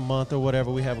 throughout the month or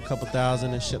whatever. We have a couple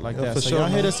thousand and shit like that. So y'all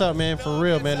hit us up, man, for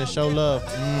real, man, and show love.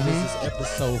 This is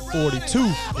episode 42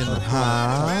 in the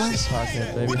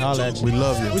podcast, baby. Holla at you. We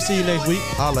love you. We see you next week.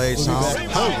 Holla, H.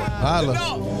 Holla.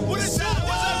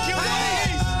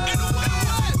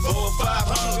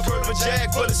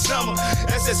 Jag for the summer.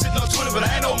 That's that sitting on Twitter, but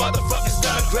I ain't no motherfucking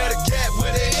stunner. Grab a cat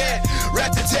where they at.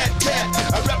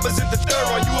 Rat-a-tat-tat. I represent the third.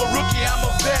 Are you a rookie? I'm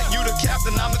a vet. You the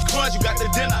captain, I'm the crunch. You got the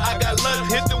dinner, I got lunch.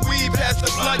 Hit the weed, pass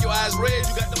the blunt. Your eyes red,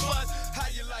 you got the blood. How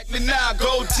you like me now?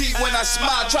 Gold teeth when I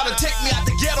smile. Try to take me out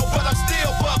the ghetto, but I'm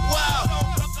still buck wild.